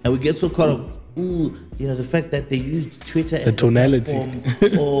 Hey. and we get so caught up. The fact that they used Twitter as The tonality. a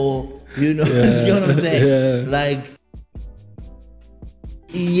platform, or you know what I'm saying? Yeah. Like,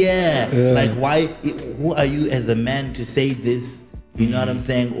 like why? Who are you as a man to say this? You know what I'm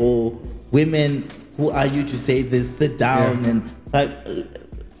saying? Or women, who are you to say this? Sit down and like.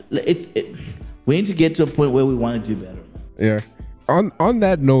 We need to get to a point where we want to do better. Yeah. On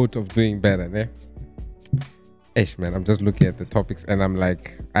that note of doing better, ne? Ish, man, I'm just looking at the topics and I'm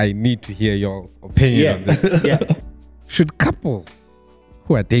like, I need to hear y'all's opinion on this. Yeah. Should couples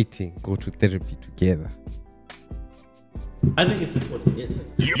who are dating go to therapy together? I think it's important. Yes.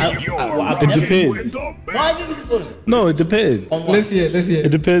 It depends. No, I think it's important. No, it depends. On what? Let's hear.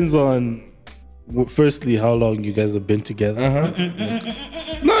 It depends on, firstly, how long you guys have been together.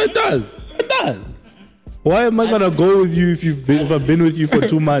 No, it does. It does. Why am I gonna go with you if I've been with you for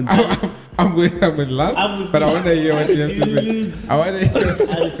 2 months? I'm in love, but I want to hear what you have to say. I want to hear what you have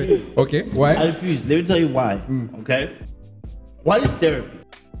to say. Okay, why? I refuse. Let me tell you why. Okay. What is therapy?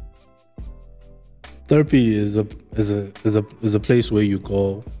 Therapy is a place where you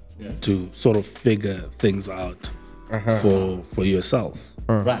go to sort of figure things out for yourself.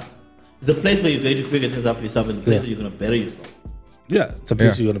 Right. It's a place where you're going to figure things out for yourself, and a place where you're going to better yourself. Yeah, it's a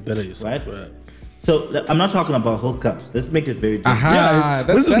place you're gonna better yourself. Right. So I'm not talking about hookups. Let's make it very different.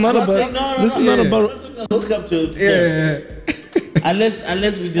 This is not about. This is not about. Hook up to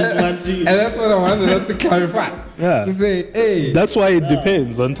unless we just want to. And that's what I wanted us to clarify. Yeah. To say, hey. That's why it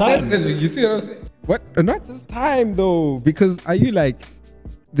depends on time. You see what I'm saying? What? Not just time though, because are you like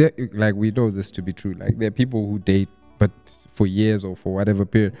we know this to be true. Like there are people who date, but for years or for whatever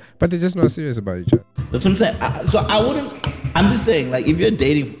period, but they're just not serious about each other. That's what I'm saying. I'm just saying, like, if you're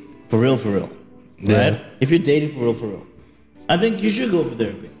dating for real, right? If you're dating for real, I think you should go for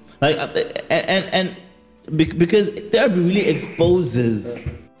therapy. Like, because therapy really exposes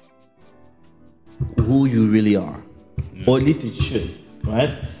who you really are, or at least it should,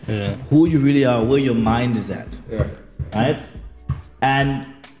 right? Yeah. Who you really are, where your mind is at, right? And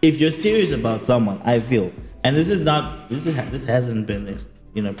if you're serious about someone, I feel, and this hasn't been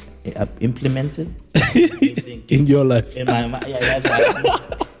implemented in your life. in my mind. Yeah, that's why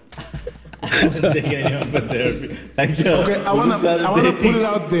I wouldn't take anyone for therapy. Like, yo, Okay, I wanna put it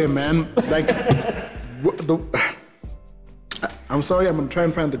out there, man. Like, I'm sorry, I'm gonna try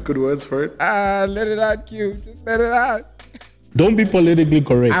and find the good words for it. Let it out, Q. Just let it out. Don't be politically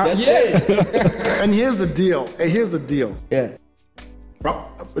correct. And here's the deal. Yeah.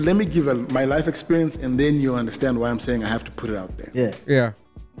 Let me give my life experience, and then you'll understand why I'm saying I have to put it out there. Yeah.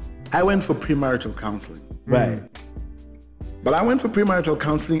 I went for premarital counseling. Right. But I went for premarital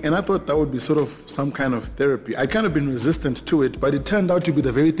counseling, and I thought that would be sort of some kind of therapy. I'd kind of been resistant to it, but it turned out to be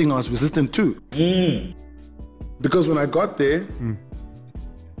the very thing I was resistant to. Because when I got there,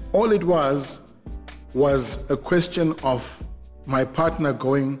 all it was a question of my partner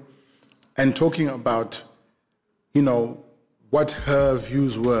going and talking about, what her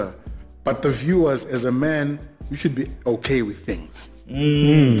views were. But the view was, as a man, you should be okay with things.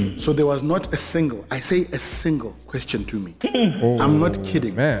 So there was not a single question to me. I'm not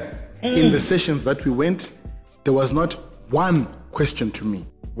kidding. Man. In the sessions that we went, there was not one question to me.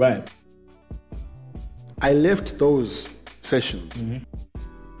 Right. I left those sessions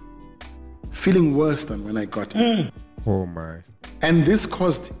feeling worse than when I got in. Oh my. And this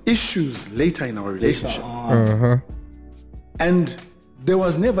caused issues later in our relationship. And there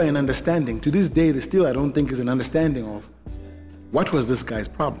was never an understanding. To this day, there still, I don't think, is an understanding of what was this guy's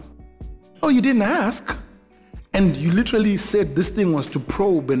problem. Oh, you didn't ask. And you literally said this thing was to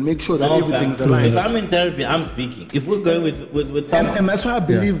probe and make sure that everything's aligned. If I'm in therapy, I'm speaking. If we're going with and that's why I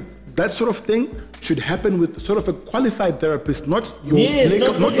believe that sort of thing should happen with sort of a qualified therapist, not your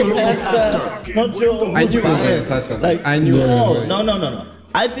local pastor. Not your I knew No.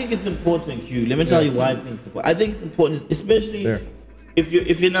 I think it's important, Q. Let me tell you why I think it's important. I think it's important, especially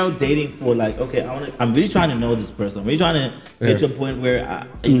if you're now dating for like, okay, I'm really trying to know this person. I'm really trying to get to a point where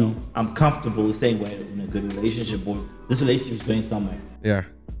I'm comfortable with saying we're in a good relationship or this relationship is going somewhere. Yeah.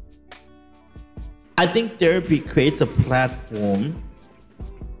 I think therapy creates a platform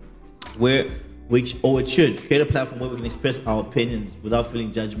it should create a platform where we can express our opinions without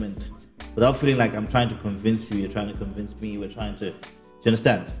feeling judgment without feeling like I'm trying to convince you, you're trying to convince me, we're trying to, do you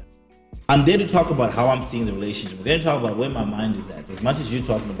understand? I'm there to talk about how I'm seeing the relationship. We're going to talk about where my mind is at, as much as you're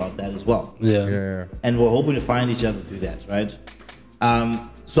talking about that as well. Yeah. And we're hoping to find each other through that, right?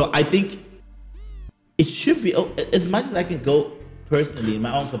 So I think it should be, as much as I can go personally in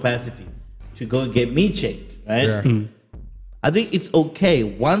my own capacity to go and get me checked, right? Yeah. I think it's okay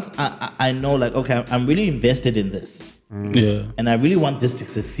once I know, like, okay, I'm really invested in this. Yeah. And I really want this to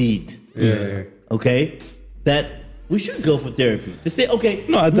succeed. Yeah. Okay? That we should go for therapy. To say, okay.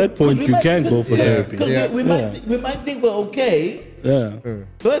 No, at that point, you can go for therapy. Because we might think we're okay, Yeah.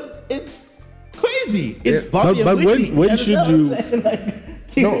 but it's crazy. It's Bobby But and Whitney. when should you?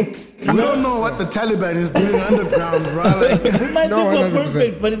 We don't know what the Taliban is doing underground, right? Like, we might No, think we're 100%.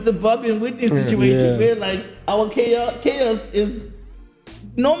 perfect, but it's a Bobby and Whitney situation Yeah. where, like, our chaos is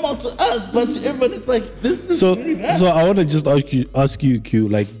normal to us, but to everyone it's like, this is So really bad. I want to just ask you, Q.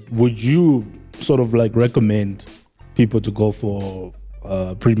 Like, would you sort of like recommend people to go for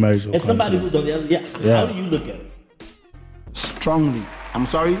premarital As somebody counseling? who's on the other, Yeah. how do you look at it? strongly. I'm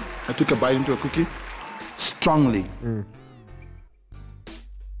sorry, I took a bite into a cookie. Strongly.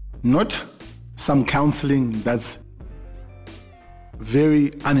 Not some counseling that's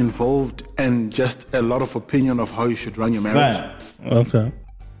very uninvolved and just a lot of opinion of how you should run your marriage. Right. Okay.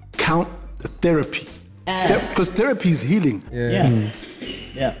 Count therapy. Because therapy is healing.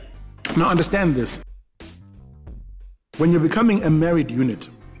 Yeah. Now understand this. When you're becoming a married unit,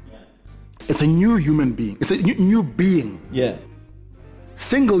 it's a new human being. It's a new being. Yeah.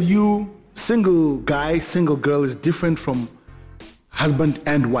 Single you, single guy, single girl is different from husband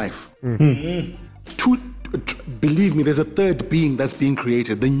and wife. Believe me, there's a third being that's being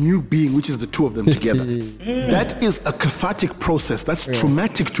created, the new being, which is the two of them together. That is a cathartic process. That's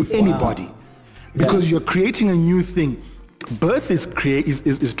traumatic to anybody because you're creating a new thing. Birth is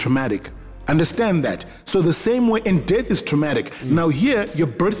traumatic. Understand that. So the same way, and death is traumatic. Now here, you're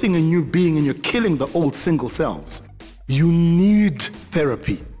birthing a new being and you're killing the old single selves. You need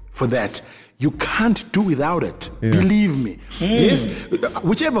therapy for that. You can't do without it. Believe me. Yes,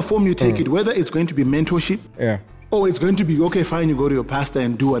 whichever form you take it, whether it's going to be mentorship, or it's going to be, okay, fine, you go to your pastor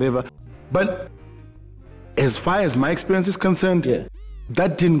and do whatever. But as far as my experience is concerned,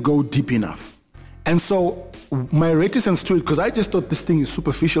 that didn't go deep enough. And so my reticence to it, because I just thought this thing is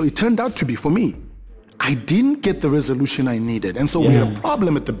superficial, it turned out to be for me. I didn't get the resolution I needed. And so we had a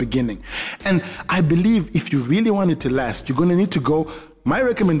problem at the beginning. And I believe if you really want it to last, you're going to need to go. My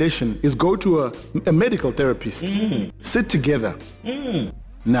recommendation is go to a medical therapist. Sit together.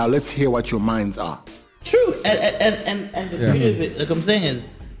 Now let's hear what your minds are. True. And the beauty of it, like I'm saying, is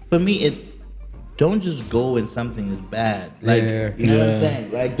for me, it's don't just go when something is bad. Like, you know what I'm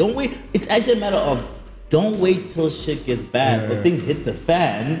saying? Like, don't wait. It's actually a matter of don't wait till shit gets bad or things hit the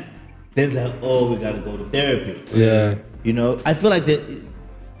fan. Then it's like, oh, we got to go to therapy. Yeah. You know, I feel like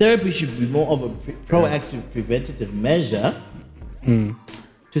therapy should be more of a proactive, preventative measure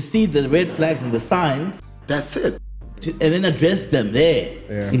to see the red flags and the signs. That's it. And then address them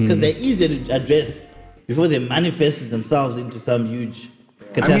there. Because they're easier to address before they manifest themselves into some huge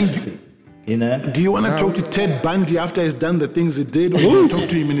catastrophe. You know? Do you want to talk to Ted Bundy after he's done the things he did, or you want to talk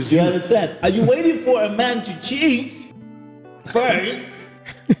to him in his Do you youth? understand? Are you waiting for a man to cheat first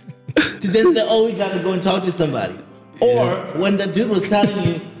to then say, oh, we got to go and talk to somebody? Or when the dude was telling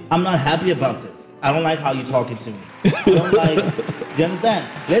you, I'm not happy about this. I don't like how you're talking to me. I don't like, you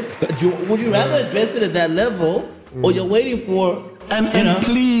understand? Would you rather address it at that level, or you're waiting for, And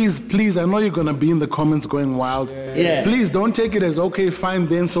please, I know you're going to be in the comments going wild. Yeah. Please don't take it as, okay, fine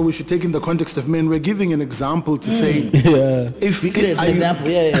then, so we should take in the context of men. We're giving an example to say, if you could have are an you- example,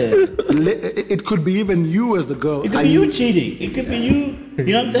 it could be even you as the girl. It could Are be you cheating. It could be you.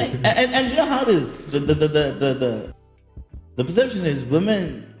 You know what I'm saying? And you know how it is. The perception is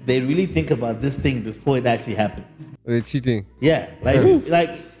women, they really think about this thing before it actually happens. They're cheating. Yeah,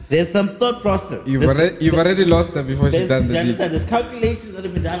 like there's some thought process. You've already lost her before she's done the You deed. understand? There's calculations that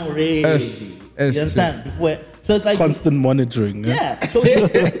have been done already. Yes, You understand? Before, so it's like Constant monitoring. yeah. So,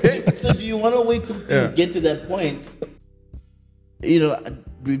 so do you want to wait till things get to that point? You know,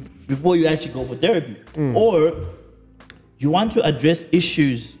 before you actually go for therapy, or you want to address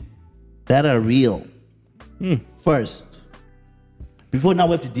issues that are real first, before now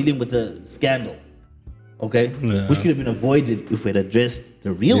we have to dealing with the scandal, okay? Which could have been avoided if we had addressed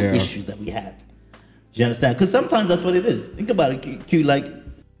the real issues that we had. Do you understand? Because sometimes that's what it is. Think about it, Q. Like,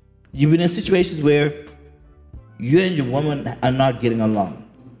 you've been in situations where you and your woman are not getting along,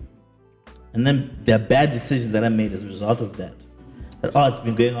 and then there are bad decisions that are made as a result of that. That, oh, it's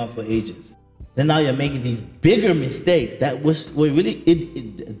been going on for ages. then now you're making these bigger mistakes that were really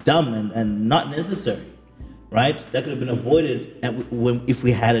dumb and not necessary, right? That could have been avoided if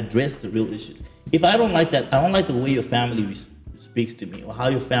we had addressed the real issues. If I don't like that, I don't like the way your family speaks to me or how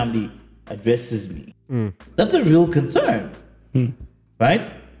your family addresses me. That's a real concern, right?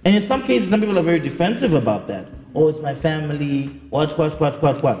 And in some cases, some people are very defensive about that. Oh, it's my family. What?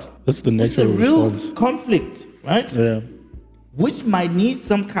 That's the natural response. Real conflict, right? Yeah. Which might need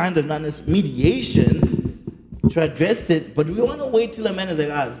some kind of not necessarily mediation to address it, but we want to wait till a man is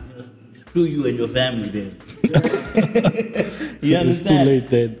like, screw you and your family then. You understand? It's too late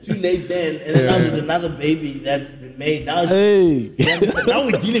then. Too late then. And then now there's another baby that's been made. Now, Hey. now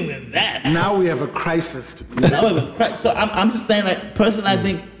we're dealing with that. Now we have a crisis to deal with. Now we have a crack. So I'm just saying, like,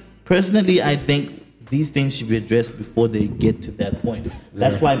 personally, I think these things should be addressed before they get to that point.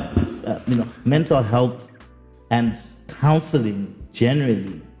 That's why, mental health and counseling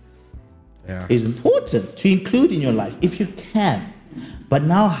generally is important to include in your life if you can. But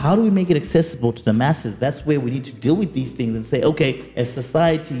now, how do we make it accessible to the masses? That's where we need to deal with these things and say, okay, as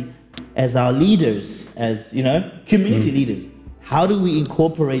society, as our leaders, as community leaders, how do we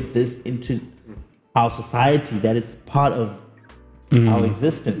incorporate this into our society that is part of our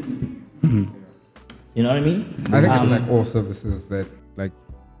existence? You know what I mean? I think it's like all services that, like,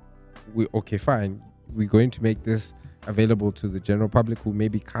 fine, we're going to make this available to the general public who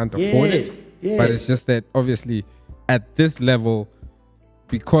maybe can't afford it. Yes. But it's just that obviously at this level,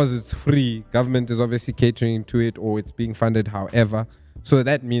 because it's free, government is obviously catering to it, or it's being funded however. So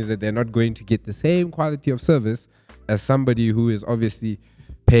that means that they're not going to get the same quality of service as somebody who is obviously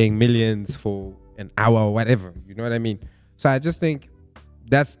paying millions for an hour or whatever. You know what I mean? So I just think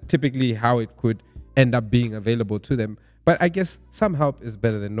that's typically how it could end up being available to them. But I guess some help is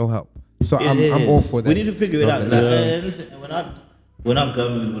better than no help. So I'm all for that. We need to figure it out. Listen, we're not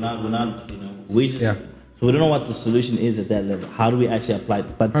government. We're not. We just. Yeah. So we don't know what the solution is at that level. How do we actually apply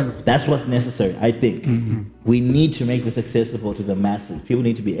it? But 100%. that's what's necessary. I think we need to make this accessible to the masses. People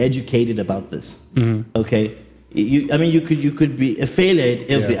need to be educated about this. Okay. You could be a failure at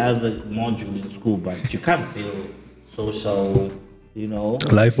every other module in school, but you can't fail social.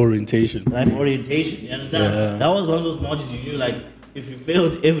 Life orientation. You understand? Yeah. That was one of those modules you knew, like, if you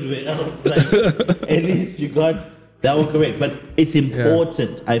failed everywhere else, like, at least you got that one correct. But it's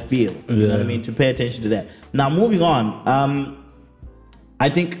important, I feel, you know what I mean, to pay attention to that. Now, moving on, I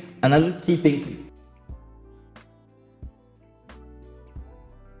think another key thing.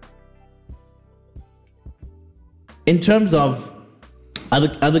 In terms of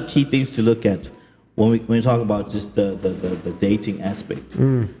other key things to look at when we talk about just the dating aspect,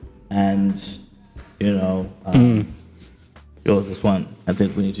 and this one, I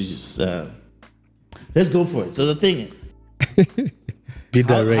think we need to just let's go for it. So the thing is, be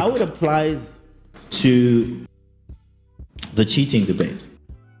direct. How it applies to the cheating debate.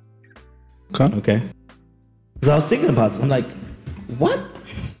 Okay. Because I was thinking about this, I'm like, what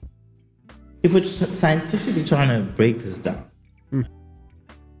if we're scientifically trying to break this down?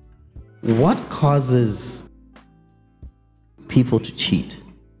 What causes people to cheat?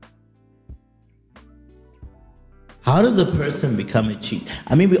 How does a person become a cheat?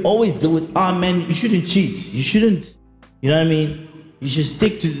 I mean, we always deal with, man, you shouldn't cheat. You shouldn't, you know what I mean? You should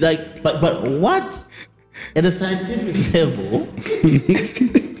stick to, like, but what at a scientific level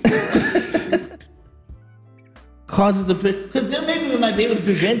causes the, because then maybe we might be able to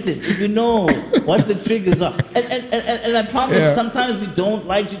prevent it if we know what the triggers are. And I promise sometimes we don't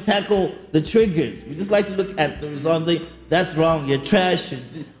like to tackle the triggers. We just like to look at the results and say, that's wrong, you're trash,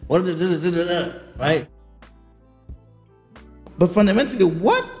 right? But fundamentally,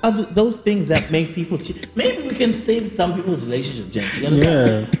 what are those things that make people cheat? Maybe we can save some people's relationship, gents. You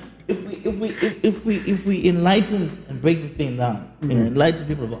understand? If we enlighten and break this thing down, enlighten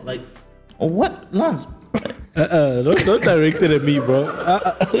people about, like, what, Lance? Don't direct it at me, bro.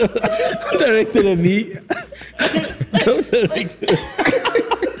 Don't direct it at me. Don't direct it.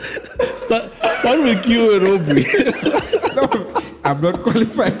 Start with you and Aubrey. No, I'm not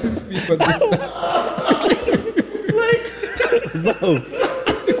qualified to speak on this. No.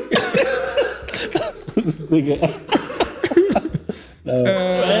 This nigga. No.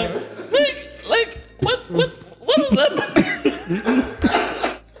 Like, what is that?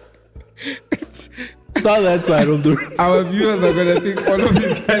 Start that side of the. Our viewers are gonna think all of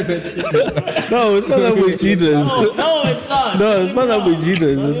these guys are cheaters. No, it's not that we're cheaters. No, it's not. No, it's not that we're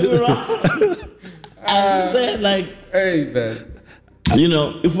cheaters. I'm just saying, like, Hey, man.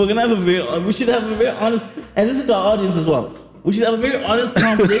 If we're gonna have we should have a very honest, and this is to our audience as well. We should have a very honest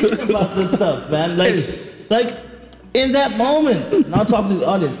conversation about this stuff, man. Like, in that moment, now talking to the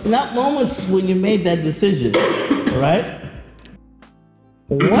audience, in that moment when you made that decision, right?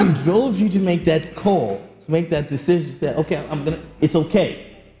 What drove you to make that call, to make that decision? To say, okay, it's okay.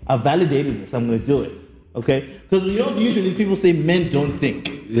 I validated this. I'm gonna do it. Okay? Because usually people say men don't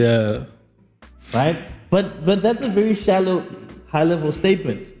think. Yeah. Right? But that's a very shallow, high level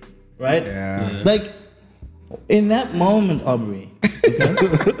statement, right? Yeah. Like in that moment, Aubrey.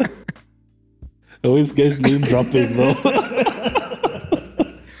 Okay? Always gets name dropping though.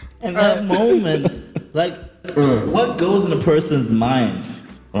 In that moment, like what goes in a person's mind,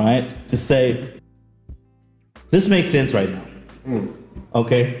 right? To say, this makes sense right now.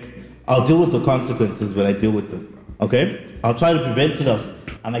 Okay? I'll deal with the consequences when I deal with them. Okay? I'll try to prevent it.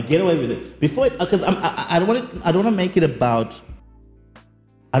 I might get away with it. Because I don't want to make it about,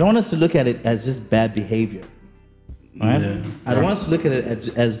 I don't want us to look at it as just bad behavior. Right? Yeah. I don't want us to look at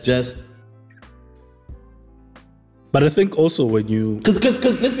it as just. But I think also when you. Because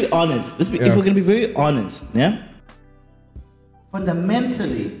let's be honest. If we're going to be very honest, yeah?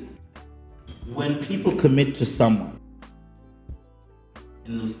 Fundamentally, when people commit to someone,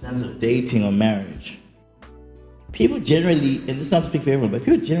 in the sense of dating or marriage, people generally, and this is not to speak for everyone, but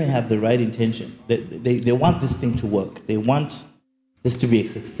people generally have the right intention. They want this thing to work. They want this to be a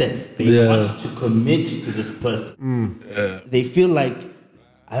success. They want to commit to this person. They feel like,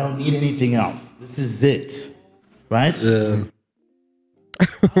 I don't need anything else. This is it. Right?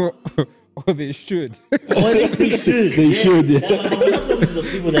 Or they should. Or at least they should. They should, yeah. But we're not talking to the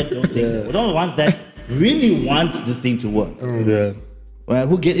people that don't think that. We're not the ones that really want this thing to work. Yeah. Right?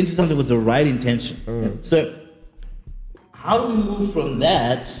 Who get into something with the right intention. Yeah. So, how do we move from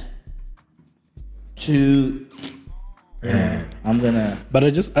that to But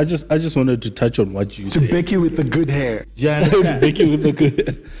I just wanted to touch on what you said. To Becky with the good hair. Do you understand? Becky with the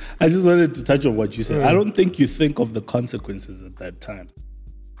good. I just wanted to touch on what you said. I don't think you think of the consequences at that time.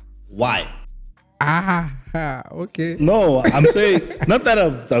 Why? Okay. No, I'm saying not that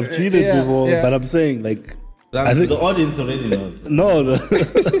I've cheated before, but I'm saying like I think the audience already knows. No,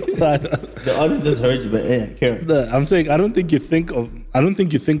 the audience has heard you, but carry on. I'm saying I don't think you think of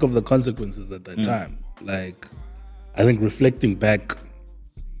the consequences at that time. Like, I think reflecting back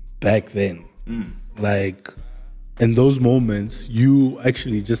then, like in those moments, you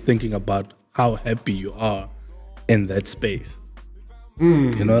actually just thinking about how happy you are in that space.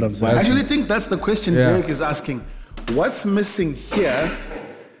 You know what I'm saying? I actually think that's the question Derek is asking. What's missing here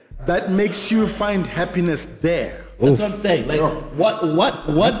that makes you find happiness there? That's what I'm saying. Like,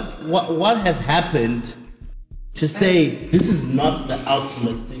 what has happened to say this is not the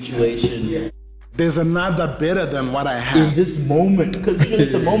ultimate situation? There's another better than what I have. In this moment, because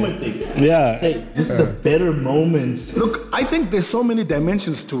it's a moment thing. Yeah. Say, this is a better moment. Look, I think there's so many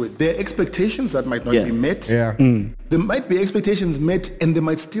dimensions to it. There are expectations that might not be met. Yeah. There might be expectations met, and there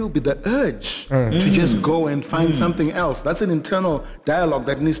might still be the urge to just go and find something else. That's an internal dialogue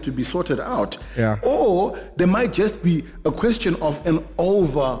that needs to be sorted out. Yeah. Or there might just be a question of an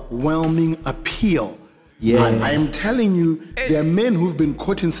overwhelming appeal. Yeah. I am telling you, there are men who've been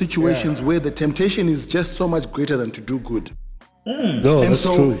caught in situations where the temptation is just so much greater than to do good. No, that's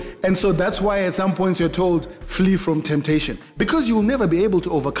true. And so that's why at some points you're told, flee from temptation. Because you will never be able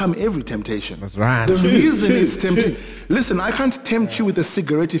to overcome every temptation. That's right. The reason it's tempting. Listen, I can't tempt you with a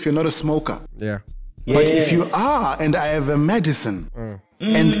cigarette if you're not a smoker. Yeah. But if you are, and I have a medicine,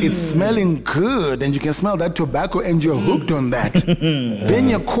 and it's smelling good, and you can smell that tobacco, and you're hooked on that, then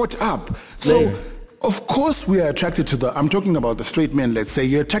you're caught up. So, of course, we are attracted to I'm talking about the straight men, let's say.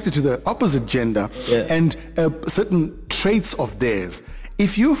 You're attracted to the opposite gender and certain traits of theirs.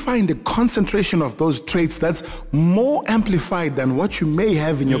 If you find a concentration of those traits that's more amplified than what you may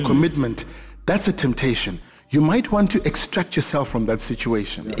have in your commitment, that's a temptation. You might want to extract yourself from that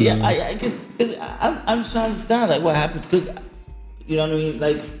situation. Yeah, I'm just trying to understand like what happens, because you know what I mean.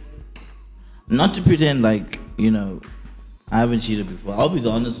 Like, not to pretend like I haven't cheated before. I'll be the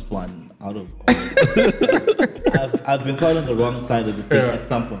honest one out of all. I've been caught on the wrong side of the thing at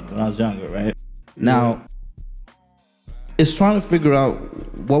some point when I was younger, right? Now, it's trying to figure out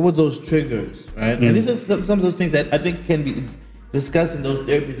what were those triggers, right? And these are some of those things that I think can be discussed in those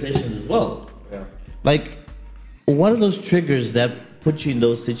therapy sessions as well. Yeah. Like, what are those triggers that put you in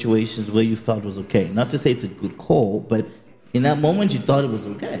those situations where you felt was okay? Not to say it's a good call, but in that moment you thought it was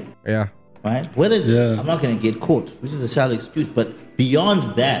okay. Yeah. Right? Whether it's, I'm not going to get caught, which is a shallow excuse, but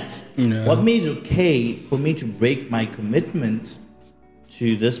beyond that, what made it okay for me to break my commitment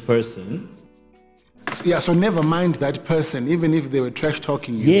to this person? Yeah, so never mind that person, even if they were trash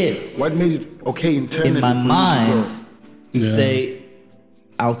talking you. Yes. What made it okay internally? In my for mind, you to say,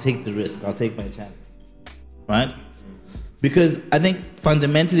 I'll take the risk, I'll take my chance. Right? Because I think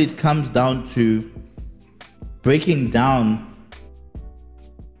fundamentally it comes down to breaking down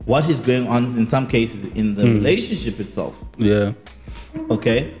what is going on in some cases in the relationship itself. Yeah.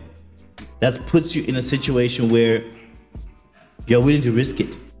 Okay? That puts you in a situation where you're willing to risk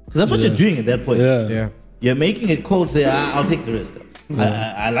it. Because that's what you're doing at that point. Yeah. You're making it cold to say, I'll take the risk.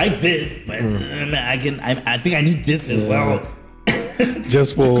 I like this, but I think I need this as well.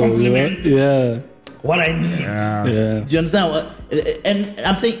 Just for Compliments. Yeah. What I need. Yeah. Do you understand? And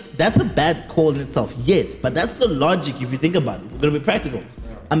I'm saying that's a bad call in itself. Yes, but that's the logic if you think about it. If we're going to be practical.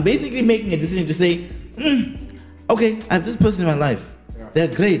 I'm basically making a decision to say, okay, I have this person in my life.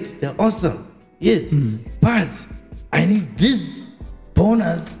 They're great. They're awesome. Yes. But I need this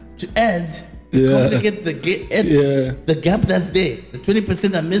bonus to add to complicate the gap that's there. The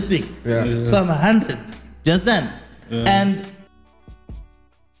 20% I'm missing. So I'm 100. Do you understand? And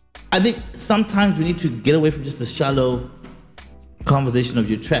I think sometimes we need to get away from just the shallow conversation of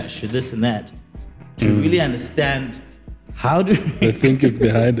your trash, your this and that, to really understand how do The thinking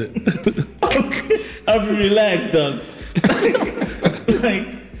behind it. I'll be relaxed, dog. Like,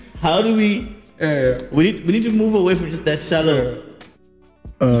 how do we need to move away from just that shallow,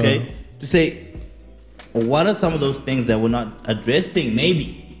 okay? To say, what are some of those things that we're not addressing,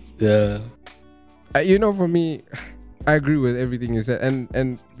 maybe? Yeah. For me, I agree with everything you said,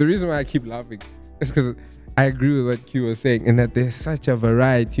 and the reason why I keep laughing is because I agree with what Q was saying, and that there's such a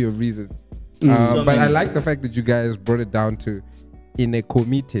variety of reasons. But I like the fact that you guys brought it down to in a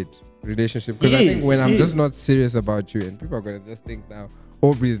committed relationship, because I think when I'm just not serious about you, and people are gonna just think now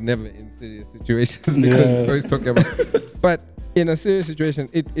Aubrey is never in serious situations because he's always talking about. But in a serious situation,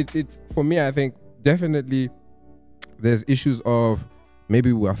 it for me, I think definitely there's issues of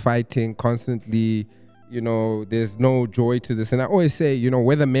maybe we're fighting constantly. There's no joy to this. And I always say,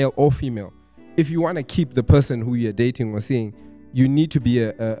 whether male or female, if you want to keep the person who you're dating or seeing, you need to be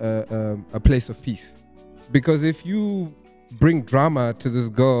a place of peace. Because if you bring drama to this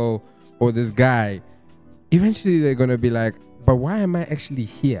girl or this guy, eventually they're going to be like, but why am I actually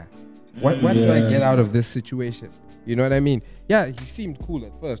here? What do I get out of this situation? You know what I mean? Yeah, he seemed cool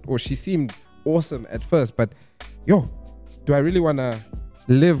at first, or she seemed awesome at first, but do I really want to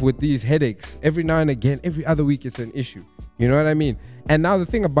live with these headaches every now and again? Every other week it's an issue. You know what I mean? And now the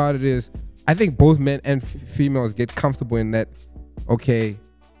thing about it is, I think both men and females get comfortable in that, okay,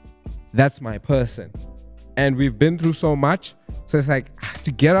 that's my person. And we've been through so much. So it's like,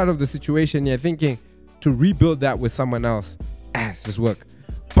 to get out of the situation, you're thinking to rebuild that with someone else, it's just work.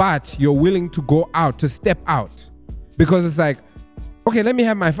 But you're willing to go out, to step out. Because it's like, okay, let me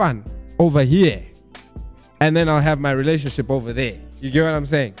have my fun over here. And then I'll have my relationship over there. You get what I'm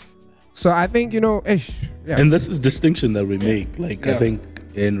saying? So I think, And that's the distinction that we make. Like, I think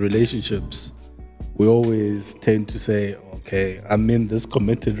in relationships, we always tend to say, okay, I'm in this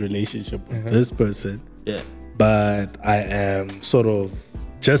committed relationship with this person. Yeah. But I am sort of,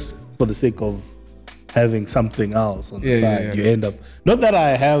 just for the sake of having something else on the side, you end up, not that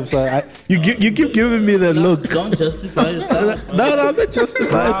I have, so you keep giving me that look. Don't justify yourself. No, I'm not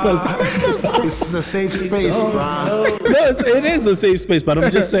justifying. This is a safe space, bro. No, it is a safe space, but I'm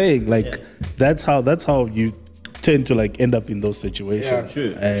just saying, like, that's how you tend to like end up in those situations.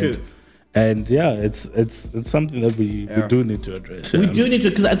 True. And it's something that we do need to address. We do need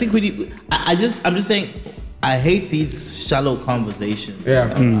to, because I think we need. I'm just saying, I hate these shallow conversations.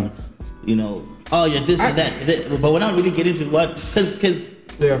 Oh, you're this and that, but we're not really getting to what, because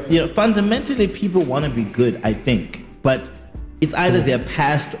fundamentally people want to be good, I think, but it's either their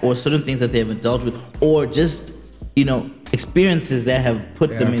past or certain things that they haven't dealt with, or just experiences that have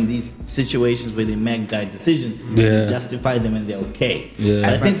put them in these situations where they make bad decisions, they justify them, and they're okay. And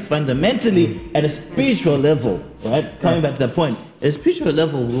I think fundamentally, at a spiritual level, right, coming back to that point, at a spiritual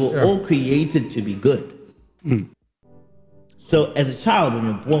level, we were all created to be good. So as a child, when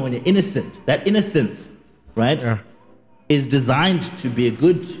you're born, when you're innocent, that innocence, right, is designed to be a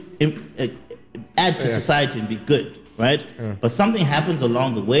good, add to society and be good, right? But something happens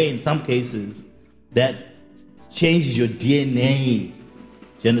along the way, in some cases, that changes your DNA. Do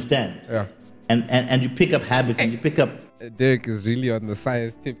you understand? Yeah. And you pick up habits, and you pick up. Derek is really on the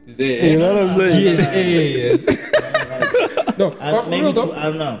science tip today. You know what I'm saying? DNA. No, but for real though. I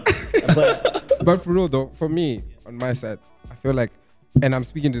don't know. But for real though, for me, on my side, I feel like, and I'm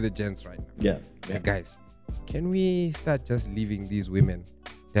speaking to the gents right now. Yeah. Guys, can we start just leaving these women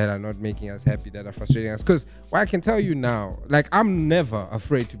that are not making us happy, that are frustrating us? Because what I can tell you now, like, I'm never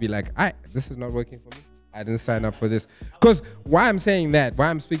afraid to be like, this is not working for me. I didn't sign up for this. Because why I'm saying that, why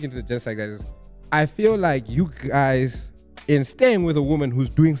I'm speaking to the gents like that is, I feel like you guys, in staying with a woman who's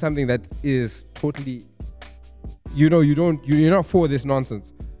doing something that is totally you're not for this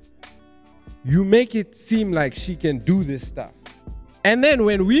nonsense. You make it seem like she can do this stuff. And then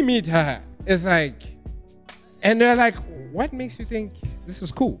when we meet her, it's like, and they're like, what makes you think this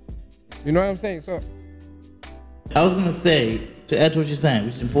is cool? You know what I'm saying? So I was gonna say, to add to what you're saying,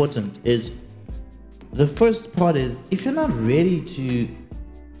 which is important, is the first part is if you're not ready to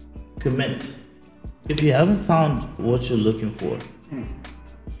commit, if you haven't found what you're looking for,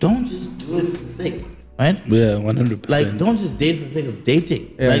 don't just do it for the sake, right? Yeah, 100%. Like, don't just date for the sake of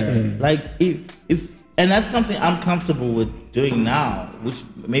dating. Like if and that's something I'm comfortable with doing now, which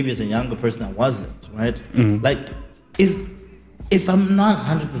maybe as a younger person I wasn't, right? Like, if I'm not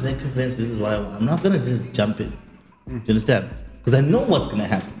 100% convinced this is what I want, I'm not gonna just jump in. Do you understand? Because I know what's gonna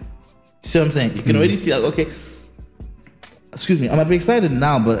happen. You see what I'm saying? You can already see, like, okay, excuse me, I might be excited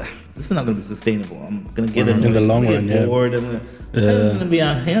now, but this is not gonna be sustainable. I'm gonna get in the long run, bored. It's gonna be, you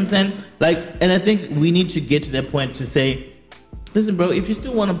know what I'm saying? Like, and I think we need to get to that point to say, listen, bro, if you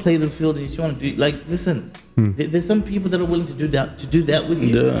still want to play the field and you still want to do, like, listen, there's some people that are willing to do that with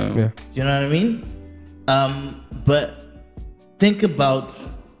you. Yeah. Do you know what I mean? But think about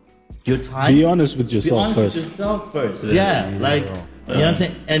your time. Be honest with yourself With yourself first. Yeah. Like, you know what I'm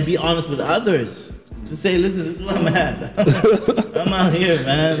saying? And be honest with others. To say, listen, this is where I'm at. I'm out here,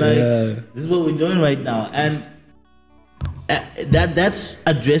 man. Like, this is what we're doing right now. And that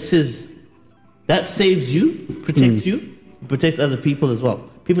addresses, that saves you, protects you, protects other people as well.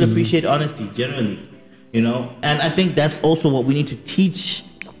 People appreciate honesty generally, you know? And I think that's also what we need to teach.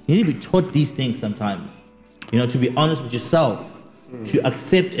 You need to be taught these things sometimes, you know, to be honest with yourself, to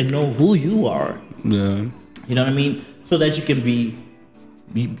accept and know who you are. Yeah. You know what I mean? So that you can be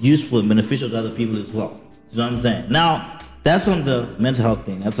useful and beneficial to other people as well. You know what I'm saying? Now, that's on the mental health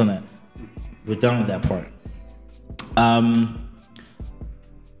thing. That's on that. We're done with that part.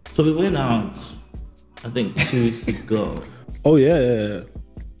 So we went out, I think 2 weeks ago. Oh yeah.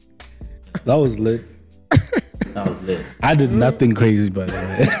 That was lit. That was lit. I did nothing crazy, by the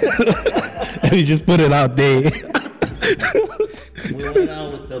way. Let me just put it out there. We went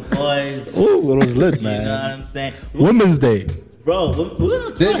out with the boys. Ooh, it was lit, man. You know what I'm saying? Women's Day. Bro, we went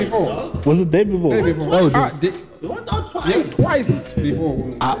out Day twice, before. dog. Was it the day before? Day before. Oh, We went out twice. Yeah, twice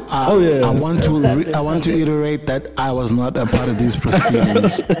before. I want to iterate that I was not a part of these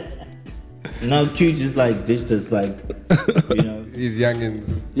proceedings. No, Q just like ditched us, like, you know. These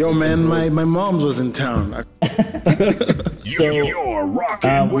youngins. Yo, man, my mom's was in town. So,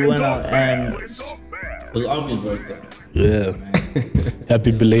 we went out and it was Aubrey's birthday. yeah.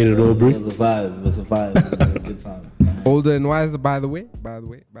 Happy belated, Aubrey. It was a vibe. It was a vibe. It was a good time. Older and wiser, by the way.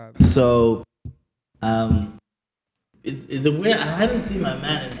 So, it's a weird. I hadn't seen my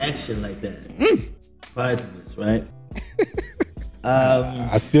man in action like that prior to this, right?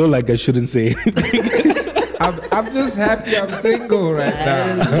 I feel like I shouldn't say anything. I'm just happy I'm single right I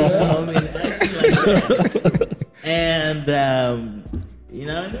hadn't now. seen my homie in action like that. And you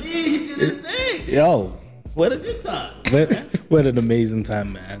know what I mean? He did his thing. Yo, What a good time. what an amazing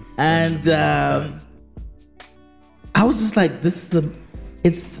time, man. And I was just like,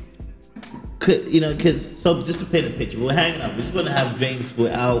 you know, because, so just to paint a picture, we were hanging out. We just want to have drinks.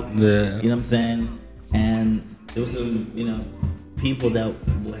 We're out. Yeah. You know what I'm saying? And there was some, you know, people that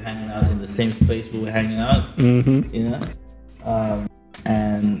were hanging out in the same space we were hanging out. Mm-hmm. You know?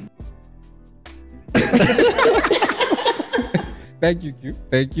 And Thank you, Q.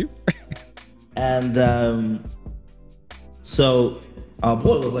 Thank you. And so our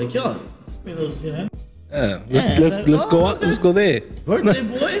boy was like, yo, you know, Yeah. Let's go out. Let's go there. birthday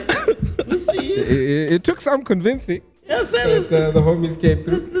boy, we see you. It took some convincing. You know what I'm saying? But, the homies came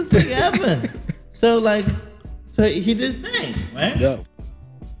through. Let's make it happen. So he did his thing, right? Yeah.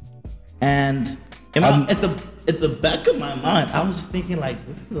 And at the back of my mind, I was just thinking, like,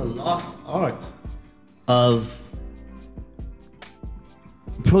 this is a lost art of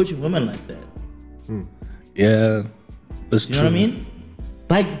approaching women like that. Yeah. That's You true. know what I mean?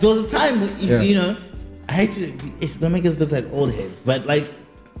 Like, there was a time when, you know, I hate to, it's gonna make us look like old heads, but like,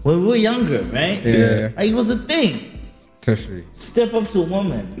 when we were younger, right? Yeah. Like, it was a thing. Tertiary. Step up to a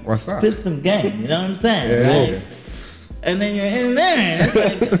woman. What's up? Spit some game, you know what I'm saying? Yeah. Right? And then you're in there, and it's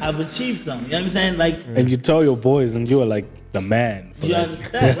like, I've achieved something, you know what I'm saying? Like, And you tell your boys, and you are like the man. For you that.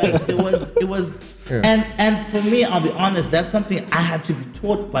 understand? Like, it was, Yeah. and for me, I'll be honest, that's something I had to be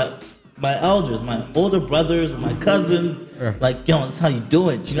taught by my elders, my older brothers, my cousins. Yeah. Like, yo, that's how you do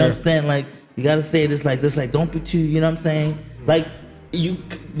it. You know what I'm saying? Like, you gotta say this like this. Like, don't be too. You know what I'm saying? Like,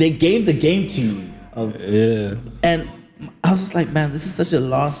 they gave the game to you. Yeah. And I was just like, man, this is such a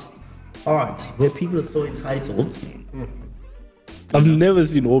lost art where people are so entitled I've never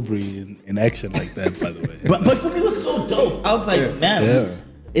seen Aubrey in action like that, by the way. But for me, it was so dope. I was like, man,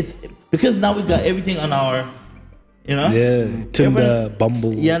 it's because now we got everything on our, you know? Yeah, Tinder,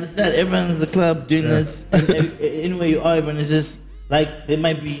 Bumble. You understand? Everyone's in the club doing this. And anywhere you are, everyone is just like, there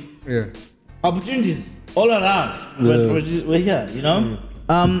might be opportunities all around. But we're here, you know?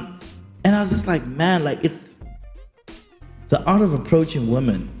 And I was just like, man, like it's the art of approaching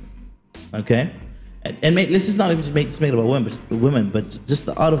women, okay? And let's just not even just make this about women, but just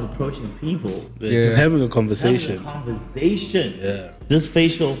the art of approaching people. Just having a conversation. Yeah. This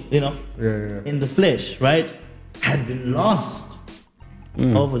facial, you know, in the flesh, right, has been lost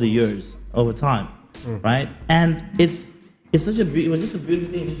over the years, over time, right? And it was just a beautiful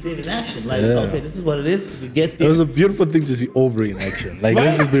thing to see it in action. Like, okay, this is what it is. We get there. It was a beautiful thing to see Aubrey in action. Like,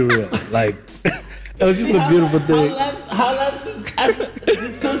 let's just be real. Like, it was just a beautiful thing. How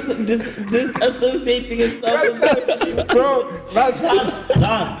disassociating himself with relationship, bro. Lance.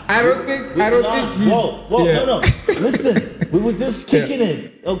 I don't think he's... No. Listen, we were just kicking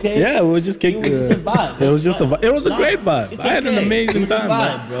it, okay? Yeah, we were just kicking it. It was just a vibe. It was just a vibe. It was a great vibe. I had an amazing time,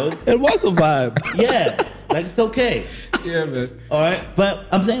 vibe, bro. It was a vibe. Yeah, like it's okay. Yeah, man. All right, but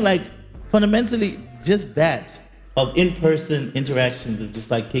I'm saying like fundamentally, just that of in-person interactions of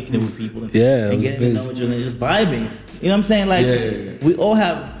just like kicking it with people and getting to know each other and just vibing. You know what I'm saying? Like we all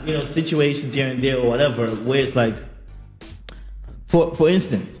have, you know, situations here and there or whatever where it's like, for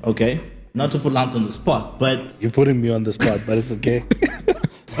instance, okay, not to put Lance on the spot, but you're putting me on the spot, but it's okay.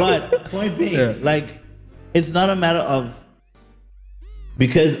 But point being, like, it's not a matter of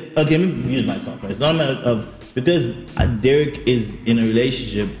because okay, let me use myself. Right? It's not a matter of because Derek is in a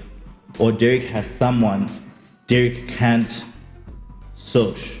relationship or Derek has someone. Derek can't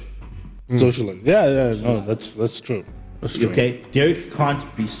socialize. Yeah, no, that's true. That's true. Okay, Derek can't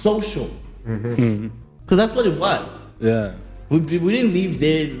be social. Because that's what it was. Yeah. We didn't leave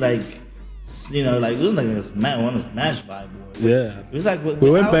there like, you know, like it was like a smash vibe. It was like we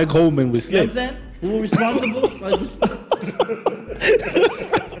went back home and we slept. You know what I'm saying? We were responsible.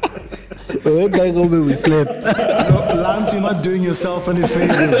 We went back home and we slept. No, Lance, you're not doing yourself any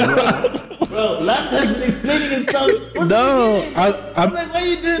favors, bro. Bro, Lance has been explaining himself. No, I'm like, why are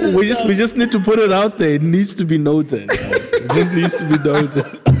you doing this? We just need to put it out there. It needs to be noted. Guys. It just needs to be noted.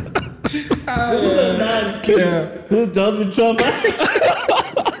 Who's done with trauma?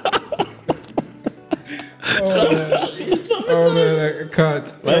 Oh man, I can't.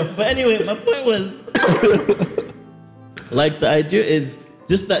 Right? But anyway, my point was, like the idea is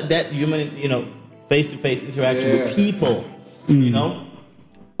just that human, you know, face-to-face interaction with people, you know,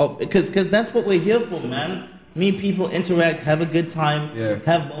 because that's what we're here for, man. Meet people, interact, have a good time,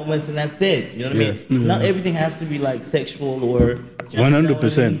 have moments, and that's it. You know what I mean? Not everything has to be like sexual or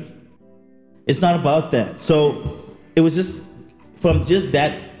 100%. It's not about that. So it was just from just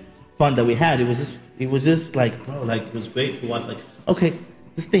that fun that we had. It was just like, bro, like it was great to watch. Like, okay,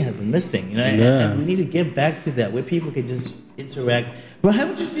 this thing has been missing, you know, and we need to get back to that where people can just interact. Bro,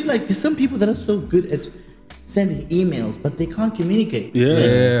 haven't you seen like there's some people that are so good at sending emails, but they can't communicate.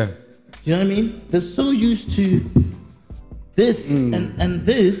 Yeah. You know what I mean? They're so used to this and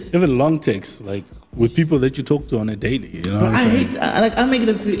this. Even long texts, like with people that you talk to on a daily. You know, Bro, I make it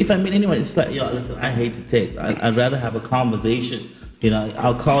if I meet anyone, it's like, yo, listen, I hate to text. I'd rather have a conversation. You know,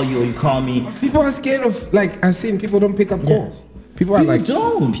 I'll call you or you call me. People are scared of, like, I've seen people don't pick up calls. People are like,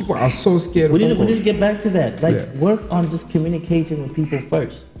 don't. People are so scared of phone calls. We need to get back to that. Like, work on just communicating with people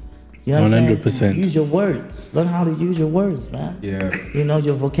first. You know what I'm 100%. saying? Use your words. Learn how to use your words, man. Yeah. You know,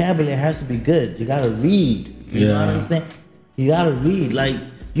 your vocabulary has to be good. You gotta read. You know what I'm saying? You gotta read. Like,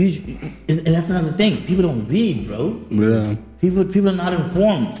 and that's another thing. People don't read, bro. Yeah. People are not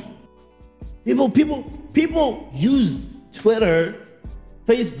informed. People use Twitter,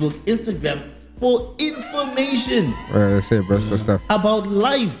 Facebook, Instagram for information. Let's say breast stuff about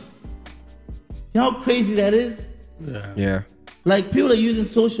life. You know how crazy that is? Yeah. Like, people are using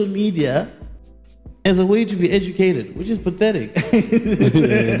social media as a way to be educated, which is pathetic.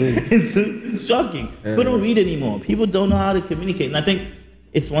 It's shocking. People don't read anymore. People don't know how to communicate. And I think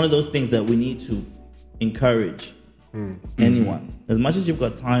it's one of those things that we need to encourage anyone. As much as you've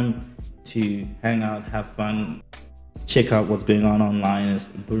got time to hang out, have fun, check out what's going on online,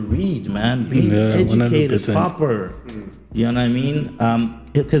 but read, man. Be educated, 100%. proper. You know what I mean?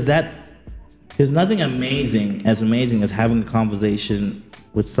 Because there's nothing as amazing as having a conversation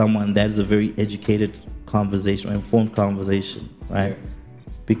with someone that is a very educated conversation or informed conversation, right?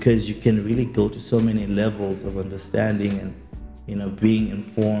 Because you can really go to so many levels of understanding and, being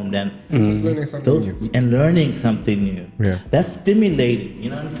informed and Just learning something new. and learning something new. Yeah. That's stimulating. You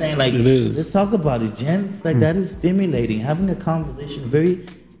know what I'm saying? Like, It is. let's talk about it, gents. Like, that is stimulating. Having a conversation, very,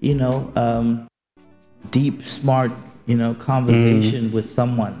 deep, smart, conversation with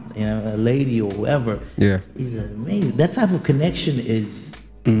someone, a lady or whoever. Yeah. Is amazing. That type of connection is.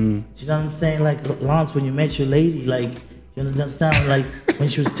 Do you know what I'm saying? Like, Lance, when you met your lady, like, you understand, like, when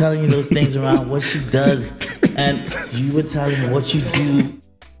she was telling you those things around what she does, and you were telling her what you do.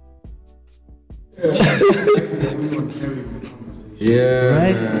 Yeah.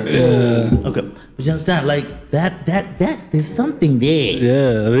 Right? Yeah. Okay. But you understand, like, that, there's something there.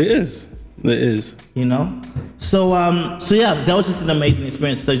 Yeah, there is. There is. So yeah, that was just an amazing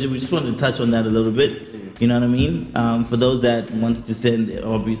experience. So we just wanted to touch on that a little bit. You know what I mean? For those that wanted to send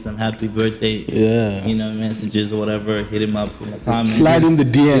Aubrey some happy birthday, messages or whatever, hit him up in the comments. Slide in the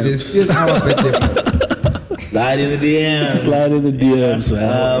It is DMs. still our birthday. Slide in the DMs. Slide in the DMs,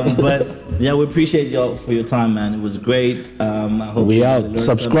 man. But yeah, we appreciate y'all for your time, man. It was great. I hope We you out. learned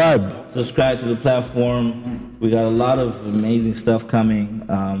Subscribe. something. Subscribe to the platform. We got a lot of amazing stuff coming.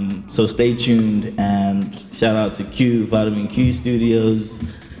 So stay tuned, and shout out to Q, Vitamin Q Studios.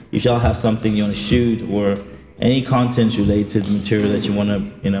 If y'all have something you want to shoot or any content related material that you want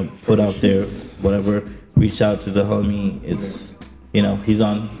to, put out there, whatever, reach out to the homie. It's, he's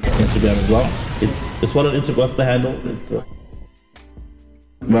on Instagram as well. It's what on Instagram. What's the handle? It's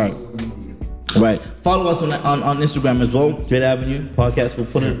right. Follow us on Instagram as well. Dread Avenue Podcast. We'll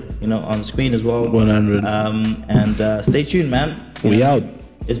put it, on the screen as well. 100. And stay tuned, man. We out.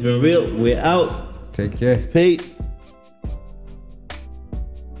 It's been real. We're out. Take care. Peace.